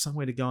 Wangaratta, or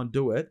somewhere to go and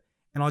do it.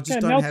 And I just Go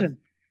to don't Melton. have.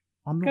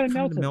 I'm not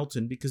coming to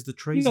Melton because the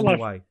tree's got in a the lot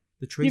way.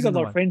 The You tree's got in a the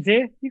lot way. of friends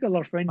there. You got a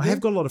lot of friends I there.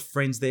 have got a lot of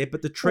friends there,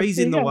 but the tree's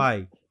there in you the go.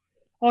 way.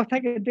 I'll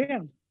take it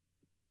down.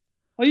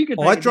 Oh, you can.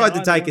 I tried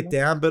to take it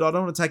down, but I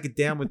don't want to take it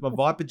down with my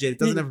Viper jet. It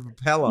doesn't have a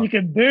propeller. You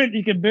can burn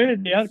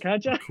it down,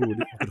 can't you? I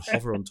could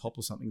hover on top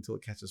or something until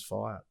it catches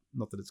fire.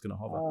 Not that it's going to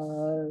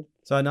hover.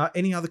 So, no,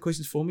 any other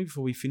questions for me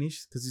before we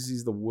finish? Because this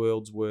is the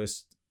world's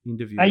worst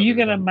interview. Are you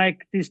going to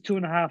make this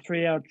 2.5,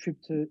 3 hour trip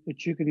to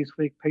Echuca this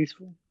week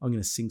peaceful? I'm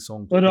going to sing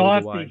songs But all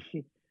I the way.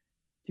 think.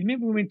 Do you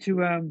remember we went to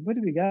where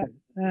did we go?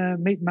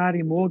 Meet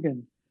Marty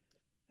Morgan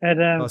at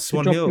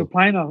Swan drop Hill. your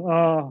plane off.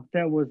 Oh,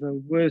 that was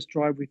the worst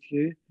drive with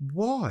you.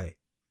 Why?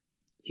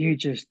 You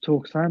just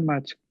talk so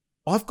much.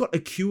 I've got a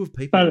queue of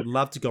people that would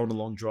love to go on a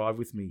long drive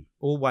with me,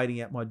 all waiting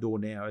at my door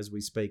now as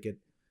we speak at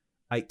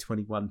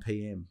 8:21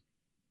 p.m.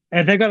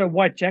 And they got a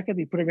white jacket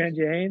you put around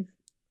your hands.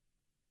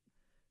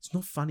 It's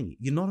not funny.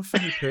 You're not a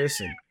funny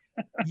person.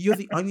 You're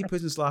the only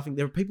person that's laughing.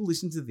 There are people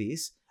listening to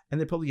this, and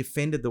they're probably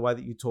offended the way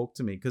that you talk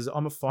to me because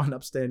I'm a fine,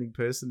 upstanding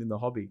person in the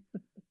hobby.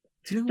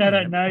 Do you know They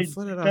don't know.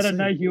 They don't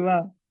know who you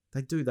are.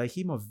 They do. They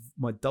hear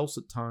my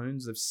dulcet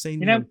tones. They've seen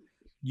they've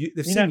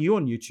you seen you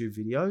on YouTube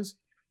videos.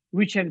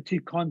 Which had the two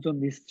cons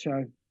on this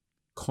show?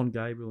 Con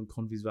Gabriel and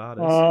Con Visvardis.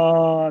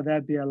 Oh,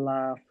 that'd be a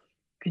laugh.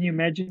 Can you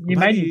imagine? You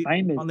made him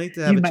famous. I'll need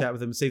to have a chat with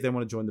them and see if they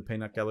want to join the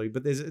Peanut Gallery.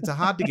 But it's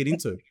hard to get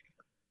into.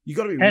 You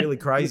got to be really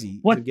crazy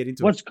to get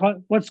into it.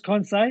 What's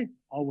Con say?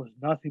 I was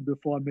nothing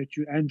before I met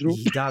you, Andrew.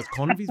 He does.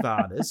 Con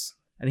Visvardis,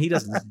 and he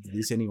doesn't listen to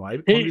this anyway.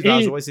 But Con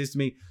Visvardis always says to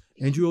me,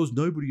 Andrew, I was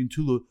nobody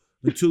until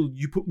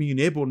you put me in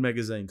Airborne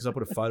magazine because I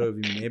put a photo of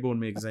him in Airborne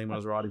magazine when I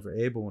was writing for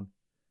Airborne.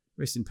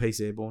 Rest in peace,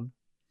 Airborne.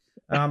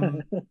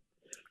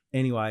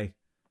 Anyway,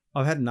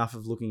 I've had enough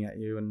of looking at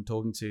you and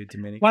talking to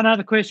Dominic. One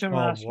other question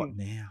I'll ask what you.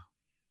 now?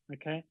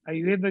 Okay. Are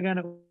you ever going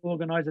to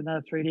organise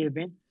another 3D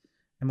event?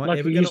 Am I like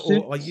ever going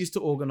to? I used to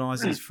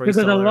organise these freestyle because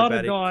a lot aerobatic.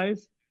 of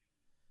guys,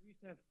 we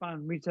used to have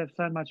fun. We used to have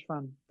so much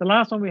fun. The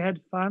last one we had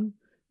fun,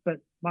 but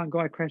one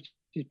guy crashed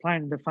his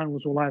plane and the fun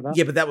was all over.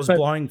 Yeah, but that was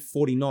blowing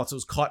 40 knots. It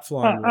was kite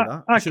flying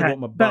weather. I should have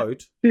bought my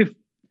boat.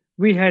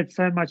 We had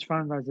so much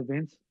fun at those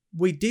events.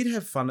 We did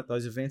have fun at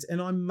those events,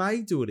 and I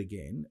may do it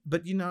again.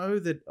 But you know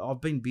that I've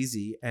been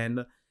busy,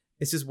 and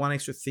it's just one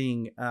extra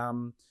thing.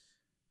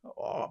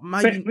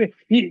 Maybe but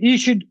you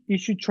should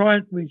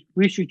try.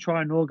 We should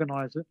try and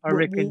organise it. I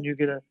reckon you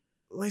get a.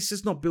 Let's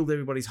just not build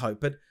everybody's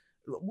hope. But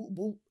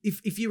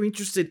if you're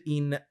interested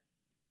in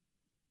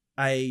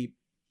a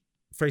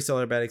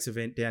freestyle aerobatics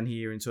event down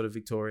here in sort of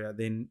Victoria,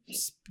 then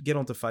get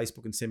onto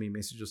Facebook and send me a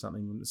message or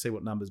something and see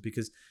what numbers,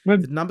 because the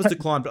numbers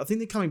declined. But I think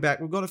they're coming back.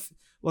 We've got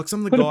like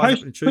some of the guys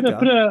up in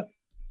Echuca.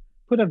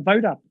 Put a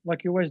vote up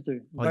like you always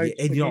do. And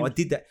I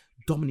did that.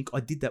 Dominic, I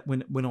did that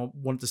when I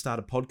wanted to start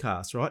a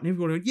podcast, right? And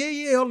everyone went,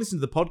 yeah, I'll listen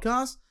to the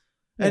podcast.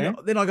 And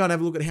then I go and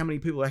have a look at how many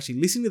people are actually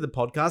listening to the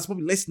podcast.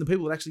 Probably less than the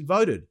people that actually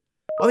voted.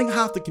 I think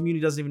half the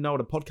community doesn't even know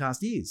what a podcast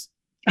is.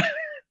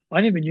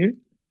 I never knew.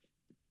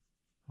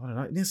 I don't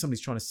know. Now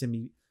somebody's trying to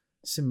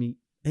send me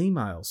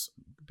emails.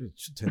 I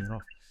should turn it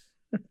off.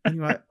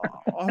 Anyway,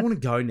 I want to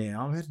go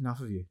now. I've had enough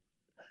of you.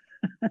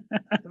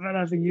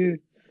 Enough of you.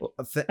 Well,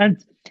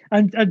 and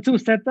until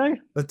Saturday?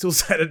 Until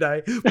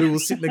Saturday, we will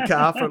sit in the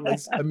car for at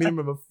least a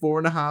minimum of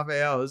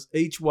 4.5 hours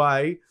each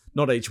way.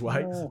 Not each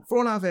way.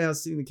 4.5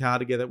 hours sitting in the car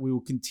together. We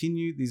will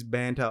continue this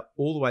banter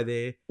all the way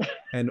there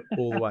and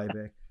all the way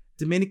back.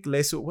 Dominic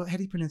Lesu. How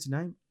do you pronounce your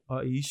name?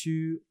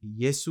 Aishu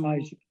Yesu.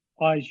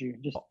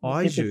 Aishu. Just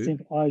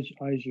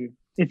Aishu.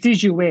 It's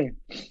Iju where?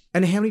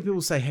 And how many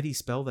people say, how do you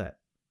spell that?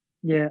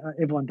 Yeah,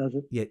 everyone does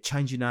it. Yeah,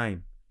 change your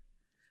name.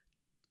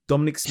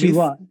 Dominic Smith. To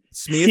what?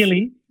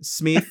 Silly.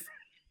 Smith.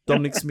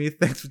 Dominic Smith,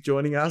 thanks for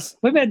joining us.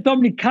 What about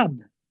Dominic Cub?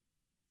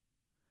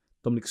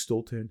 Dominic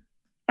Stallturn.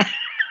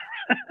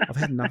 I've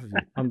had enough of you.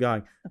 I'm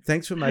going.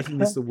 Thanks for making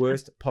this the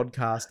worst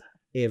podcast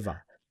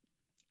ever.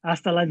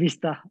 Hasta la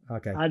vista.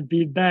 Okay. I'll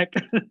be back.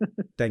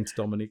 Thanks,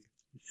 Dominic.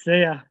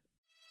 See ya.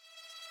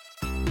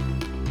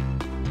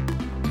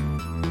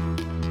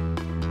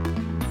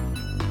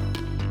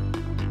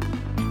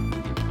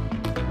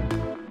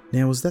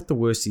 Now, was that the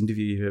worst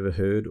interview you've ever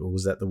heard, or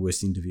was that the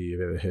worst interview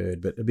you've ever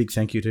heard? But a big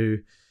thank you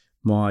to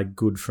my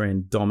good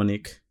friend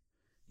Dominic.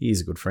 He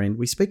is a good friend.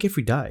 We speak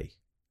every day,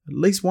 at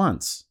least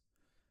once.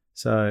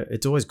 So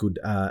it's always good.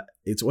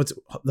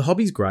 The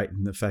hobby's great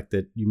in the fact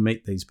that you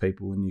meet these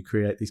people and you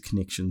create these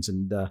connections.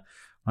 And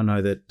I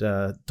know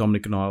that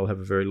Dominic and I will have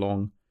a very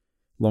long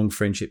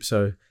friendship.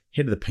 So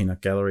head to the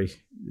Peanut Gallery.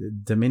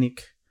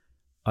 Dominic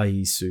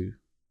Aisu,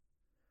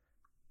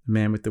 the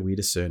man with the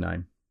weirdest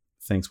surname.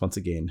 Thanks once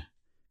again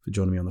for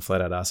joining me on the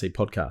Flat Out RC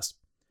podcast.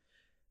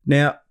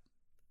 Now,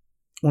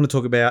 I want to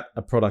talk about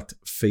a product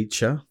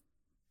feature.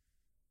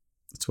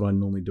 That's what I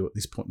normally do at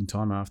this point in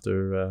time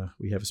after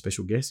we have a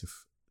special guest,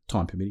 if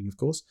time permitting, of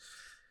course.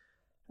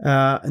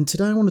 And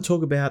today I want to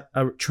talk about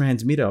a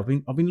transmitter. I've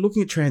been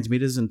looking at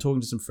transmitters and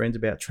talking to some friends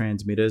about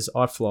transmitters.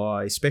 I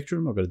fly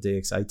Spektrum. I've got a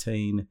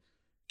DX18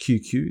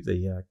 QQ,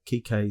 the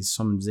Kike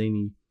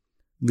Somzini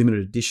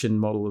limited edition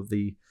model of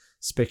the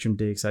Spektrum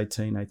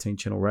DX18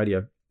 18-channel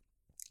radio.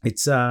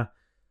 It's I've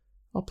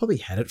probably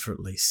had it for at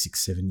least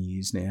 6-7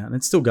 years now, and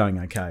it's still going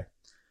okay.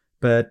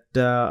 But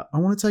I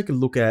want to take a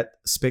look at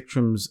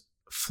Spektrum's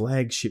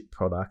flagship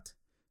product,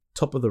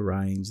 top of the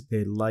range,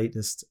 their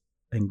latest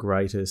and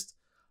greatest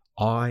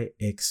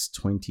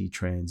IX20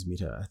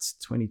 transmitter. It's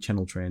a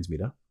 20-channel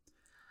transmitter.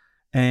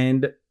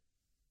 And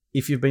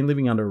if you've been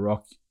living under a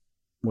rock,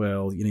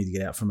 well, you need to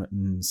get out from it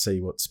and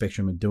see what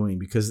Spektrum are doing,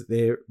 because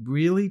they're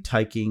really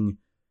taking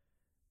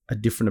a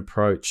different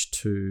approach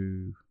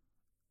to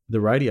the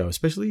radio,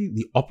 especially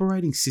the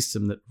operating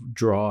system that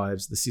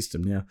drives the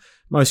system. Now,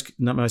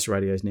 most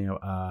radios now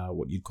are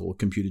what you'd call a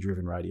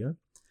computer-driven radio,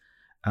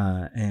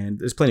 and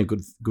there's plenty of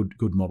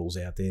good models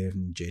out there,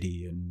 and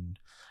Jetty and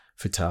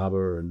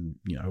Futaba, and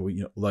you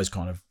know those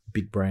kind of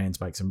big brands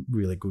make some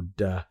really good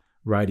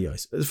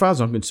radios. As far as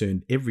I'm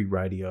concerned, every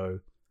radio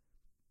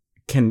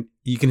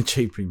you can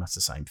achieve pretty much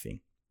the same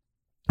thing.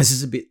 This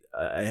is a bit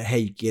how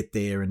you get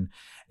there, and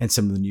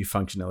some of the new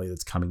functionality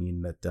that's coming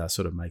in that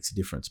sort of makes a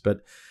difference.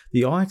 But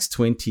the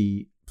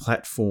IX20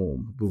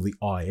 platform, well, the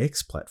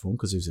IX platform,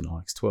 because there's an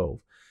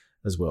IX12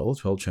 as well, a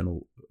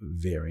 12-channel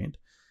variant,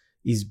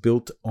 is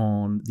built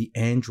on the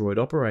Android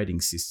operating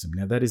system.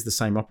 Now, that is the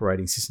same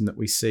operating system that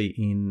we see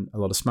in a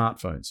lot of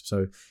smartphones.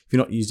 So if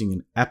you're not using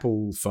an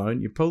Apple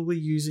phone, you're probably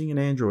using an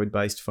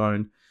Android-based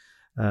phone.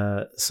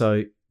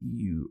 So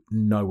you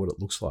know what it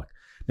looks like.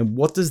 Now,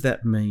 what does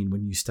that mean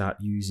when you start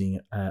using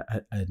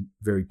a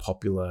very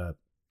popular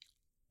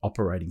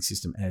operating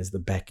system as the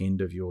back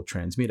end of your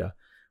transmitter?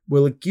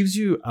 Well, it gives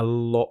you a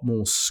lot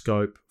more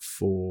scope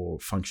for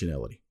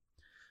functionality.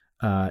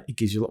 It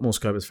gives you a lot more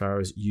scope as far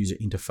as user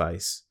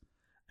interface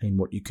and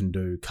what you can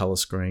do, color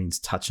screens,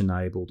 touch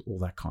enabled, all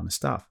that kind of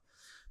stuff.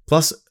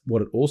 Plus,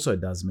 what it also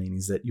does mean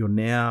is that you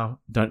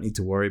now don't need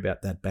to worry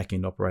about that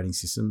back-end operating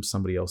system.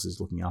 Somebody else is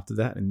looking after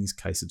that. In this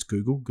case, it's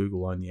Google.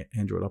 Google own the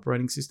Android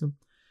operating system,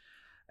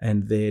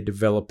 and they're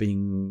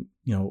developing,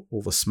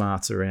 all the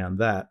smarts around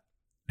that.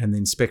 And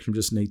then Spektrum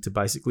just need to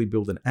basically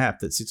build an app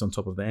that sits on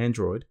top of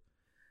Android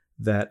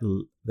that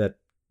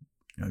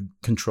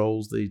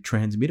controls the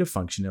transmitter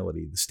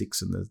functionality, the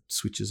sticks and the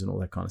switches and all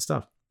that kind of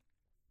stuff.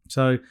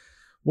 So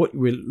what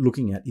we're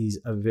looking at is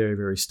a very,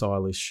 very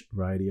stylish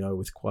radio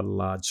with quite a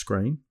large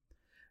screen,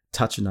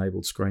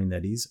 touch-enabled screen,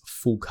 that is,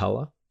 full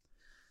color.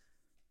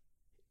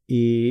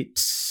 They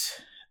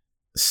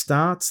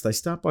start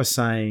by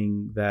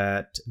saying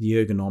that the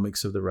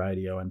ergonomics of the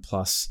radio and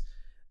plus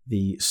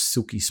the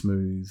silky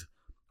smooth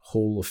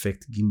Hall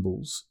effect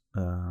gimbals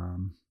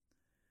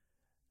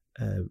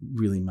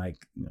really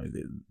make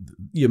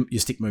your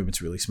stick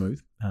movements really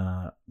smooth,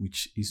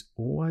 which is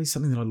always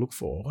something that I look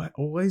for.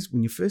 Always,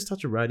 when you first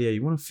touch a radio,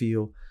 you want to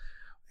feel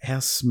how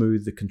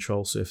smooth the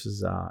control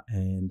surfaces are.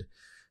 And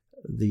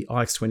the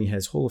IX20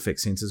 has Hall effect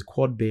sensors,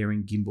 quad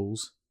bearing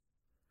gimbals,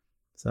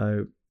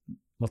 so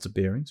lots of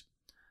bearings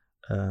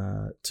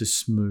to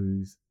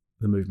smooth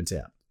the movements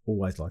out.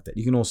 Always like that.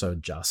 You can also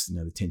adjust,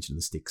 the tension of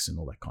the sticks and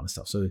all that kind of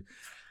stuff. So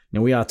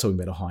now we are talking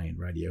about a high-end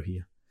radio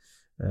here.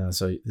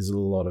 So there's a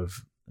lot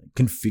of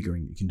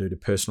configuring you can do to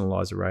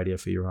personalize a radio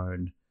for your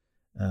own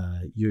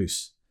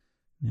use.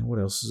 Now, what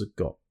else has it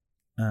got?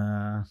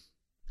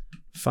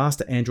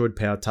 Faster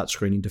Android-powered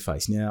touchscreen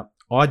interface. Now,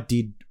 I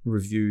did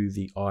review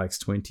the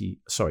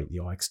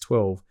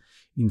IX12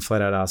 in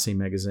Flat Out RC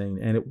magazine,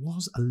 and it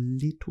was a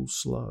little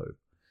slow.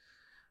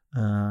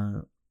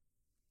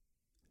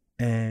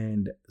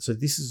 And so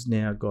this has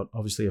now got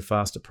obviously a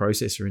faster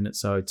processor in it,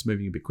 so it's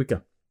moving a bit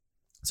quicker.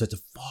 So it's a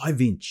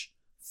 5-inch,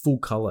 full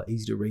color,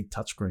 easy to read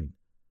touchscreen.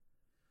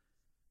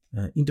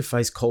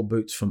 Interface cold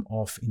boots from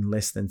off in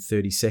less than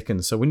 30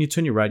 seconds. So when you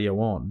turn your radio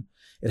on,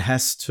 it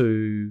has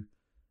to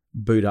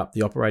boot up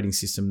the operating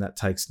system. That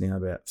takes now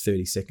about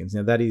 30 seconds.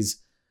 Now that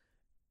is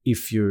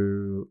if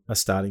you are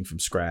starting from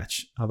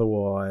scratch.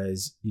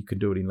 Otherwise, you can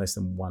do it in less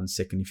than 1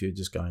 second if you're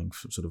just going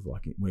sort of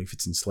like if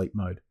it's in sleep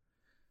mode.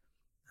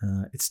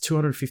 It's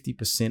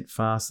 250%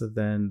 faster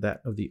than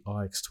that of the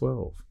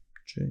IX12.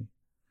 Gee.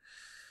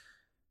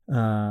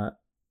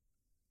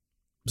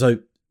 So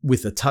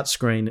with the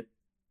touchscreen,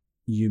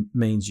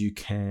 means you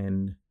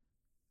can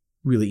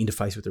really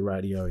interface with the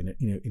radio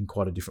in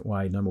quite a different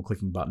way. No more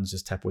clicking buttons,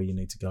 just tap where you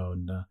need to go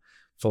and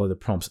follow the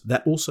prompts.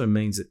 That also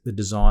means that the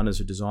designers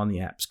who design the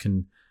apps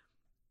can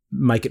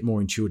make it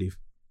more intuitive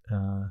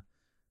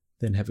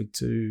than having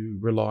to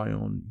rely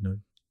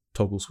on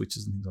toggle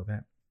switches and things like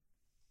that.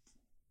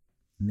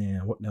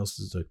 Now, what else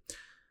does it do?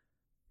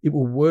 It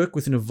will work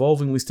with an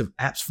evolving list of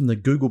apps from the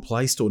Google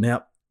Play Store.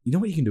 Now, you know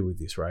what you can do with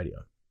this radio?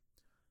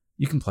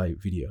 You can play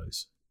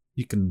videos.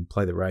 You can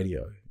play the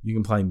radio. You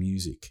can play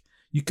music.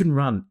 You can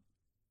run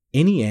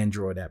any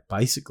Android app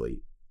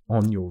basically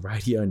on your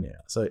radio now.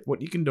 So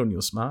what you can do on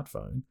your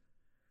smartphone,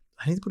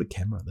 I need to put a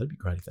camera. That'd be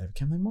great if they have a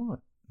camera. They might.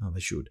 No, they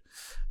should.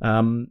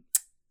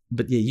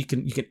 But yeah, you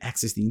can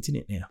access the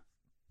internet now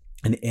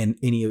and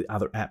any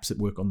other apps that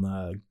work on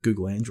the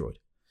Google Android.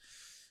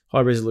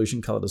 High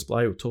resolution color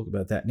display. We'll talk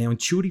about that. Now,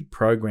 intuitive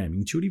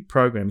programming.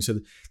 So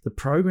the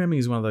programming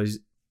is one of those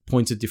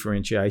points of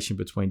differentiation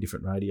between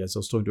different radios. I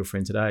was talking to a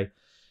friend today,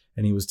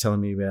 and he was telling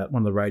me about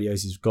one of the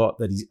radios he's got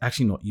that he's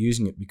actually not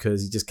using it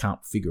because he just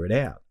can't figure it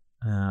out.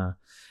 And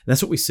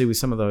that's what we see with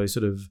some of those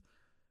sort of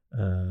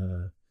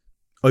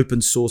open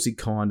sourcey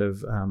kind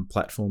of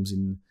platforms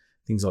in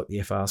things like the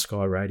FR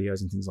Sky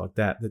radios and things like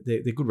that.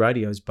 They're good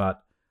radios,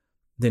 but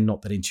they're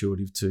not that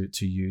intuitive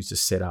to use, to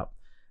set up.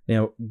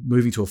 Now,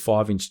 moving to a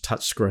 5-inch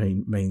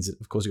touchscreen means that,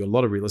 of course, you've got a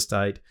lot of real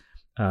estate.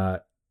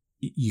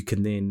 You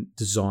can then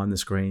design the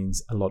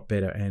screens a lot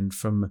better. And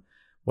from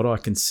what I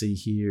can see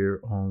here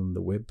on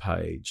the web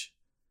page,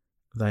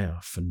 they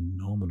are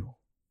phenomenal.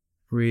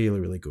 Really,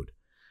 really good.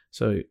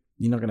 So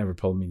you're not going to have a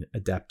problem in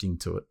adapting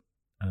to it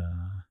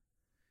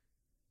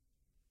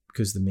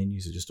because the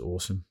menus are just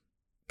awesome.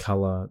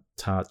 Color,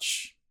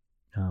 touch,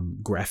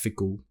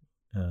 graphical.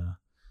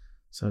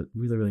 So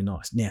really, really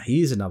nice. Now,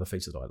 here's another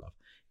feature that I love.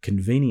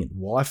 Convenient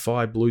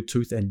Wi-Fi,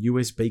 Bluetooth, and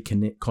USB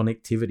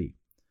connectivity.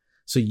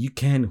 So you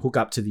can hook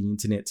up to the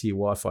internet to your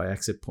Wi-Fi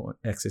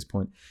access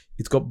point.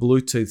 It's got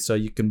Bluetooth, so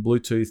you can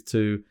Bluetooth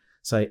to,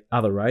 say,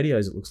 other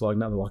radios, it looks like,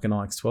 another like an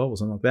iX12 or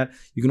something like that.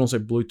 You can also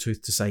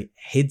Bluetooth to, say,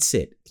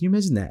 headset. Can you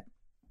imagine that?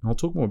 And I'll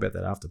talk more about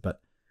that after,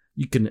 but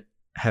you can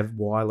have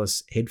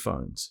wireless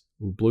headphones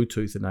or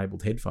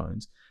Bluetooth-enabled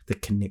headphones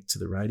that connect to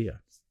the radio.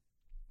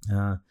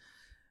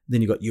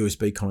 Then you've got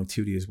USB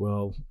connectivity as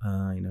well,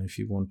 if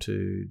you want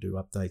to do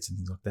updates and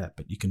things like that,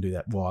 but you can do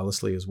that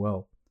wirelessly as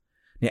well.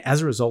 Now,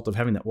 as a result of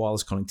having that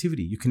wireless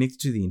connectivity, you're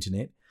connected to the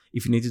internet.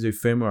 If you need to do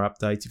firmware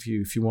updates, if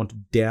you want to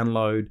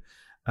download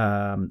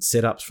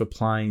setups for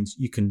planes,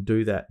 you can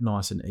do that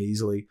nice and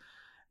easily.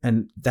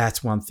 And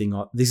that's one thing.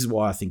 This is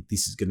why I think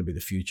this is going to be the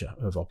future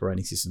of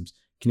operating systems,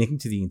 connecting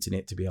to the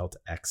internet to be able to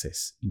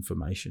access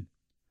information.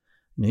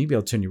 You'll be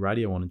able to turn your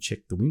radio on and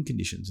check the wind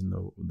conditions and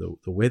the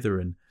weather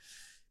and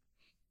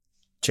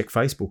check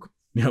Facebook,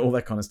 all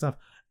that kind of stuff.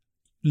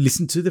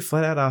 Listen to the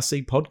Flat Out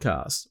RC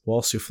podcast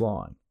whilst you're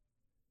flying,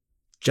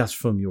 just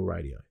from your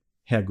radio.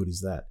 How good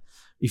is that?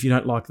 If you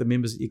don't like the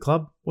members at your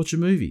club, watch a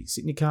movie.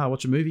 Sit in your car,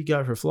 watch a movie,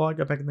 go for a fly,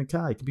 go back in the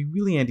car. It can be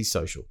really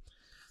antisocial.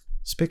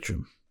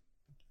 Spectrum.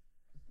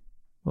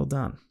 Well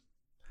done.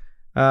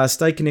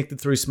 Stay connected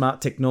through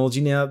smart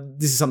technology. Now,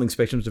 this is something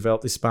Spectrum's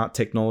developed, this smart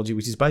technology,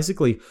 which is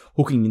basically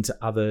hooking into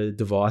other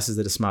devices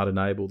that are smart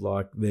enabled,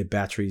 like their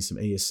batteries, some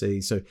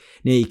ESC. So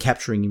now you're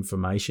capturing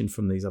information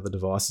from these other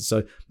devices.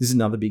 So this is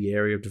another big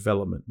area of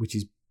development, which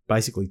is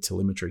basically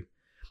telemetry.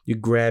 You're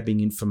grabbing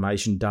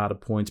information, data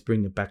points,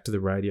 bringing it back to the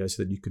radio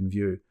so that you can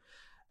view.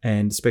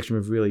 And Spectrum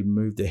have really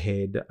moved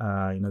ahead.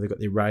 They've got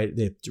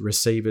their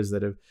receivers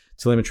that are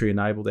telemetry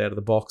enabled out of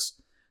the box.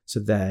 So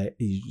that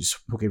you just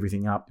hook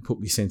everything up, put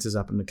your sensors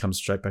up, and it comes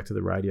straight back to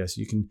the radio. So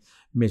you can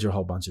measure a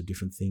whole bunch of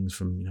different things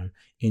from,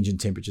 engine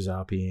temperatures,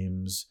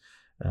 RPMs,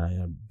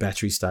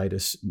 battery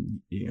status,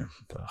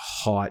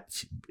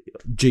 height,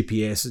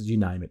 GPS, you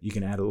name it. You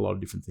can add a lot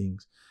of different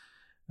things.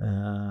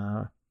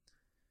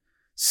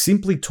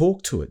 Simply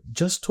talk to it.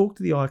 Just talk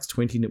to the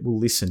iX20 and it will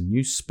listen.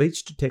 New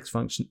speech-to-text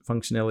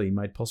functionality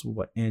made possible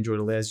by Android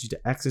allows you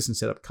to access and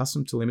set up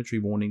custom telemetry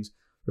warnings,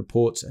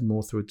 reports, and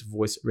more through its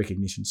voice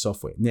recognition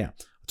software. Now,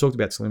 I talked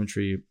about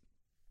telemetry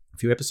a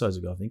few episodes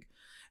ago, I think,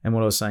 and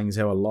what I was saying is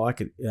how I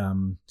like it.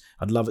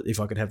 I'd love it if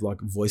I could have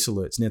like voice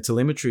alerts. Now,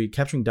 telemetry,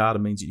 capturing data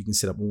means that you can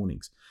set up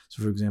warnings.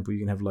 So, for example, you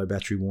can have low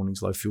battery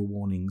warnings, low fuel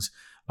warnings,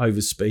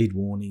 overspeed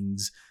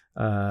warnings,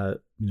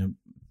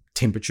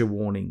 temperature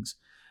warnings,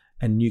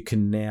 and you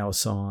can now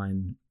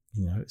assign,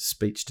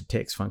 speech to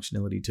text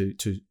functionality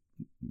to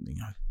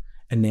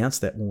announce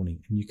that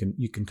warning, and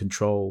you can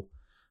control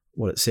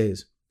what it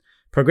says.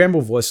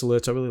 Programmable voice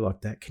alerts, I really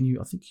like that.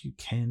 I think you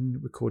can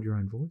record your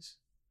own voice.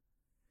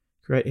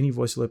 Create any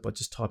voice alert by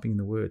just typing in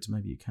the words.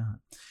 Maybe you can't.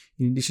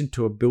 In addition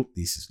to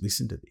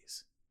listen to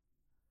this.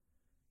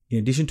 In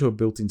addition to a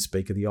built-in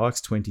speaker, the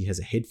iX20 has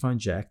a headphone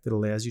jack that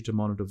allows you to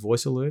monitor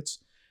voice alerts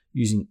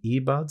using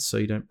earbuds so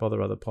you don't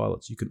bother other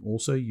pilots. You can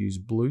also use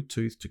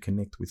Bluetooth to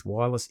connect with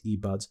wireless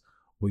earbuds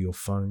or your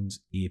phone's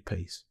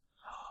earpiece.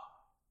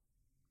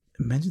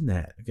 Imagine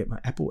that. I get my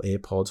Apple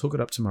AirPods, hook it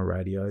up to my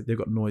radio. They've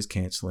got noise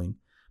cancelling.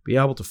 Be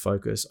able to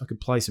focus. I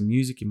could play some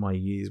music in my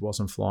ears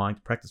whilst I'm flying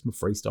to practice my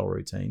freestyle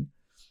routine.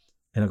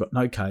 And I've got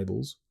no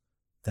cables.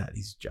 That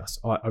is just,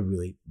 I'm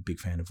really a big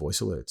fan of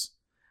voice alerts.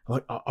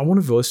 I want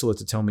a voice alert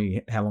to tell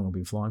me how long I've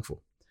been flying for.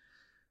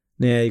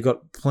 Now, you've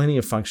got plenty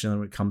of functionality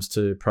when it comes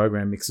to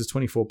program mixes,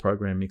 24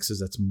 program mixes.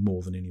 That's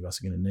more than any of us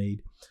are going to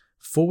need.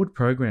 Forward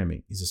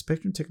programming is a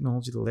Spectrum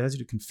technology that allows you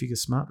to configure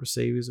smart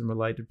receivers and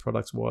related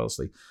products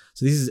wirelessly.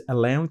 So this is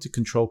allowing to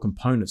control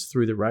components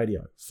through the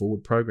radio.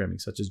 Forward programming,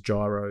 such as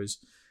gyros,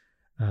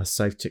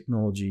 safe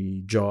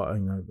technology, I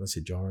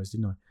said gyros,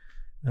 didn't I?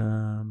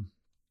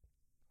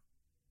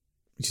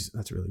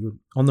 That's really good.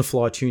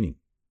 On-the-fly tuning.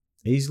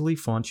 Easily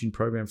fine-tune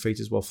program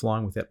features while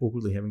flying without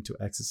awkwardly having to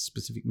access a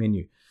specific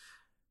menu.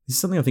 This is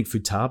something I think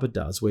Futaba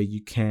does, where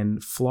you can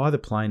fly the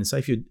plane, and say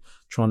if you're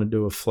trying to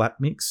do a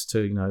flap mix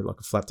to, like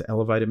a flap to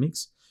elevator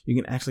mix, you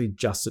can actually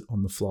adjust it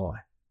on the fly.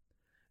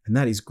 And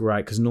that is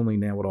great, because normally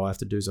now what I have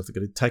to do is I have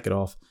to take it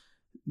off,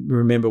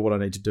 remember what I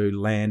need to do,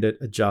 land it,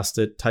 adjust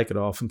it, take it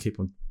off, and keep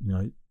on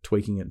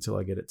tweaking it until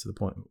I get it to the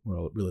point where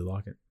I really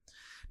like it.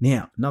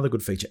 Now, another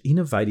good feature,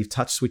 innovative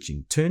touch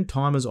switching. Turn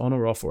timers on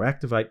or off or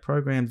activate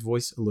programmed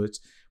voice alerts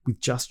with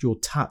just your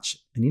touch,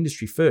 an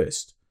industry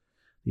first.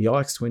 The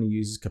iX20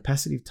 uses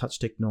capacitive touch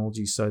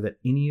technology so that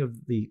any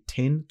of the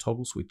 10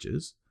 toggle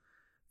switches,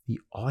 the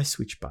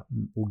iSwitch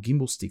button or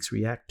gimbal sticks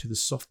react to the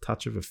soft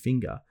touch of a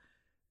finger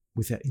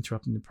without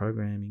interrupting the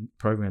program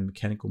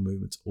mechanical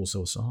movements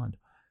also assigned.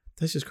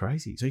 That's just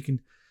crazy. So you can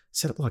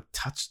set up like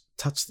touch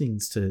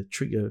things to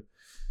trigger,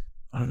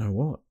 I don't know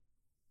what.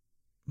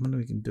 I wonder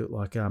if we can do it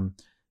like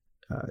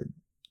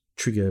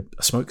trigger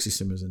a smoke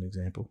system as an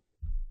example.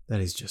 That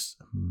is just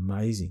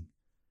amazing.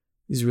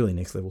 This is really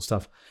next level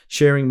stuff.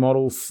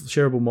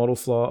 Shareable model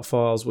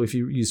files. Well, if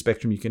you use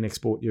Spectrum, you can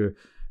export your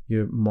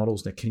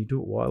models. Now, can you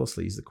do it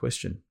wirelessly is the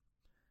question.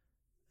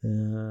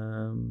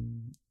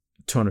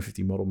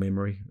 250 model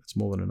memory. That's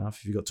more than enough.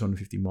 If you've got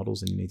 250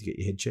 models, then you need to get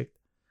your head checked.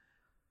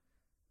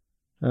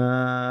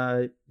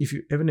 If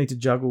you ever need to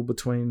juggle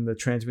between the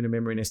transmitter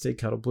memory and SD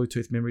card or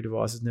Bluetooth memory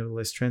devices,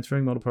 nevertheless,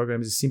 transferring model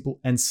programs is simple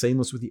and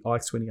seamless with the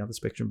iX20 other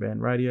Spectrum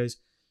band radios.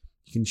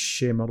 You can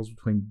share models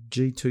between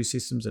G2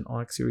 systems and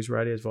iX series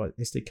radios via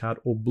SD card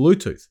or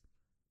Bluetooth.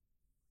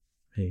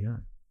 There you go.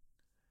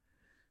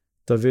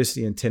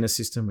 Diversity antenna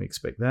system, we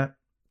expect that.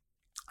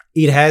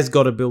 It has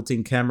got a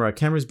built-in camera.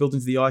 Camera is built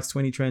into the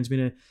iX20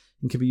 transmitter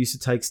and can be used to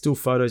take still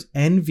photos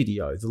and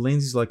video. The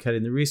lens is located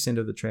in the rear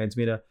center of the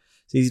transmitter.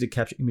 It's easy to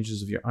capture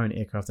images of your own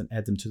aircraft and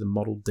add them to the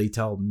model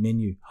detailed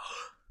menu.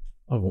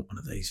 I want one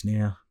of these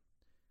now.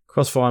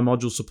 Crossfire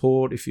module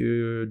support. If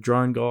you're a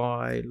drone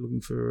guy looking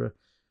for a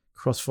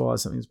Crossfire,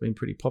 something that's been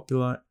pretty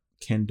popular,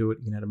 can do it.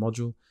 You can add a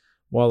module.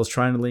 Wireless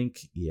trainer link.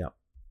 Yep.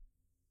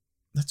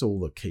 That's all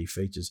the key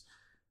features.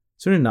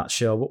 So in a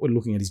nutshell, what we're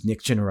looking at is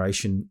next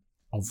generation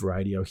of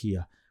radio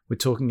here. We're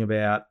talking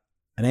about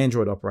an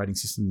Android operating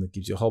system that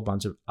gives you a whole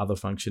bunch of other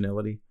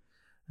functionality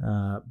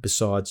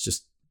besides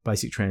just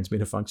basic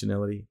transmitter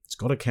functionality. It's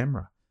got a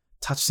camera,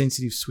 touch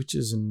sensitive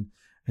switches and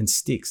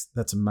sticks.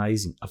 That's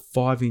amazing. A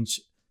 5-inch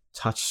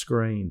touch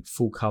screen,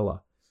 full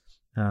color.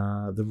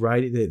 The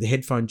radio, the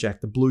headphone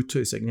jack, the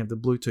Bluetooth, so you can have the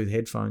Bluetooth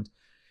headphones.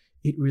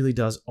 It really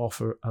does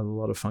offer a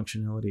lot of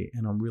functionality,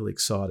 and I'm really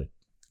excited.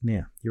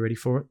 Now, you ready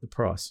for it? The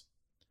price.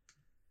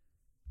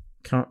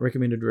 Current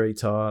recommended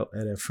retail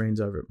at our friends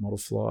over at Model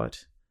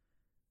Flight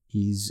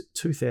is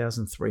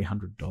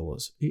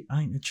 $2,300. It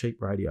ain't a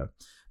cheap radio.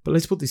 But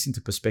let's put this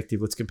into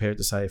perspective. Let's compare it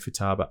to, say, a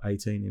Futaba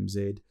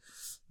 18MZ,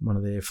 one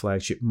of their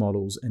flagship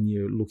models, and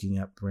you're looking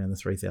at around the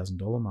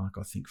 $3,000 mark,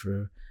 I think,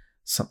 for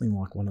something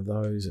like one of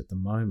those at the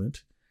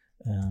moment,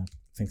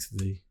 thanks to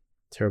the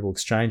terrible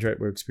exchange rate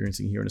we're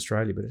experiencing here in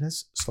Australia, but it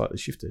has slightly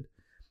shifted.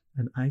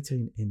 An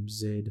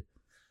 18MZ,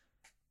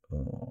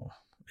 a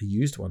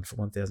used one for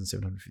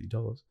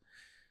 $1,750.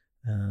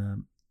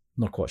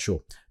 Not quite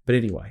sure. But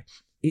anyway,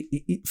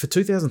 for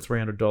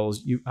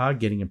 $2,300, you are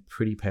getting a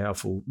pretty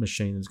powerful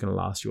machine that's going to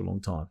last you a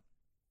long time.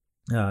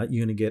 You're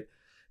going to get,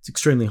 it's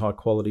extremely high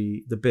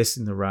quality, the best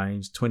in the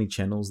range, 20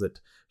 channels that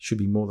should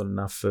be more than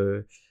enough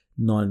for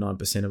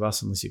 99% of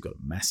us, unless you've got a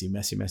massive,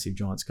 massive, massive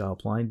giant scale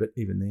plane. But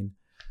even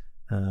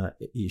then,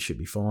 you should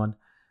be fine.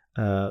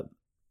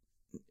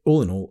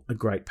 All in all, a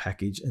great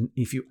package. And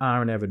if you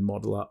are an avid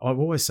modeler, I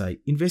always say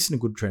invest in a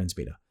good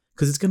transmitter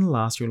because it's going to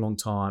last you a long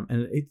time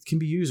and it can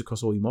be used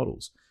across all your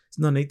models.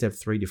 There's no need to have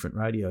 3 different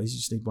radios. You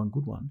just need one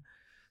good one.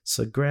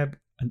 So grab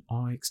an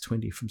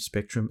iX20 from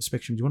Spectrum.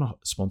 Spectrum, do you want to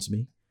sponsor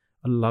me?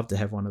 I'd love to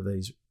have one of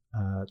these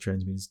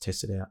transmitters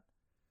tested out.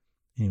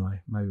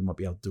 Anyway, maybe we might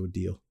be able to do a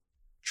deal.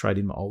 Trade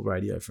in my old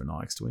radio for an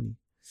iX20.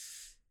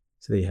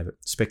 So there you have it.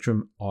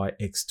 Spectrum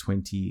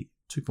iX20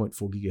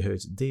 2.4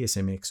 gigahertz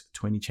DSMX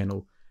 20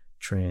 channel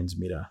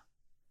transmitter.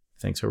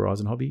 Thanks,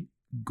 Horizon Hobby.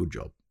 Good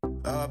job.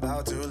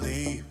 About to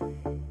leave,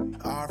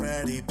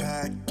 already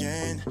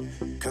packing.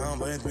 Come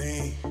with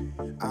me,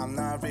 I'm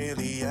not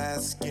really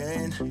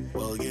asking.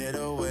 We'll get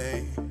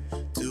away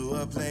to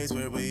a place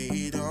where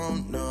we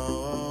don't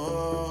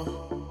know.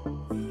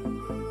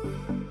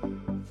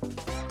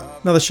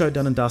 Another show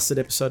done and dusted,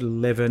 episode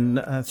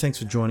 11. Thanks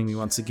for joining me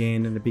once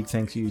again, and a big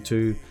thank you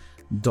to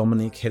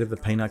Dominic, head of the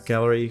Peanut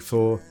Gallery,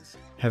 for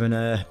having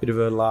a bit of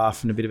a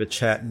laugh and a bit of a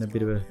chat and a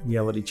bit of a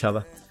yell at each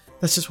other.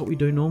 That's just what we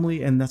do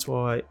normally, and that's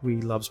why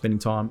we love spending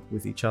time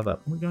with each other.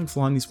 We're going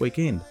flying this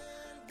weekend.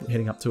 We're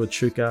heading up to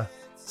Echuca,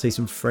 see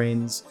some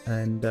friends,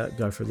 and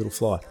go for a little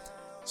fly.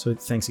 So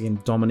thanks again,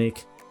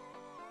 Dominic.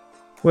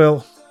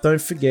 Well,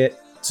 don't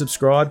forget,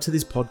 subscribe to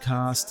this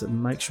podcast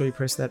and make sure you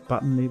press that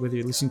button, whether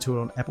you're listening to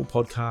it on Apple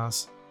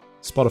Podcasts,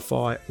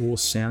 Spotify, or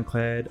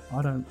SoundCloud.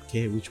 I don't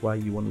care which way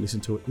you want to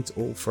listen to it. It's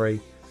all free.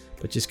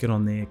 But just get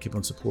on there, keep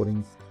on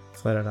supporting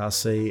Flat Out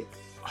RC.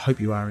 I hope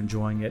you are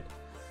enjoying it.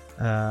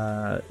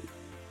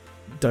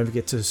 Don't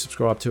forget to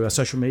subscribe to our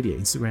social media,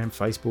 Instagram,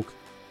 Facebook.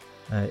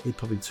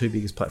 Probably the two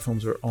biggest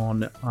platforms we're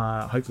on.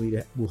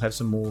 Hopefully we'll have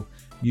some more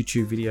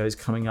YouTube videos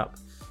coming up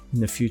in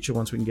the future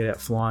once we can get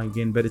out flying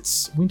again. But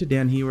it's winter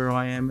down here where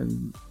I am,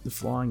 and the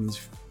flying is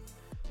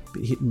a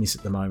bit hit and miss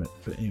at the moment.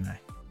 But anyway,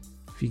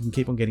 if you can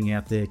keep on getting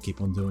out there,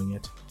 keep on doing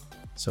it.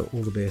 So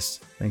all the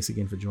best. Thanks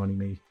again for joining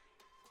me.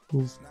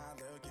 We'll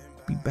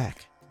be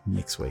back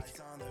next week.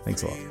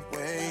 Thanks a lot.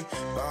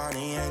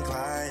 Bonnie and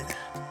Clyde,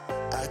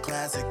 a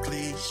classic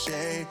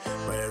cliche.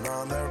 We're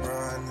on the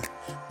run.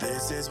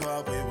 This is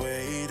what we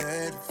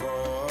waited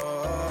for.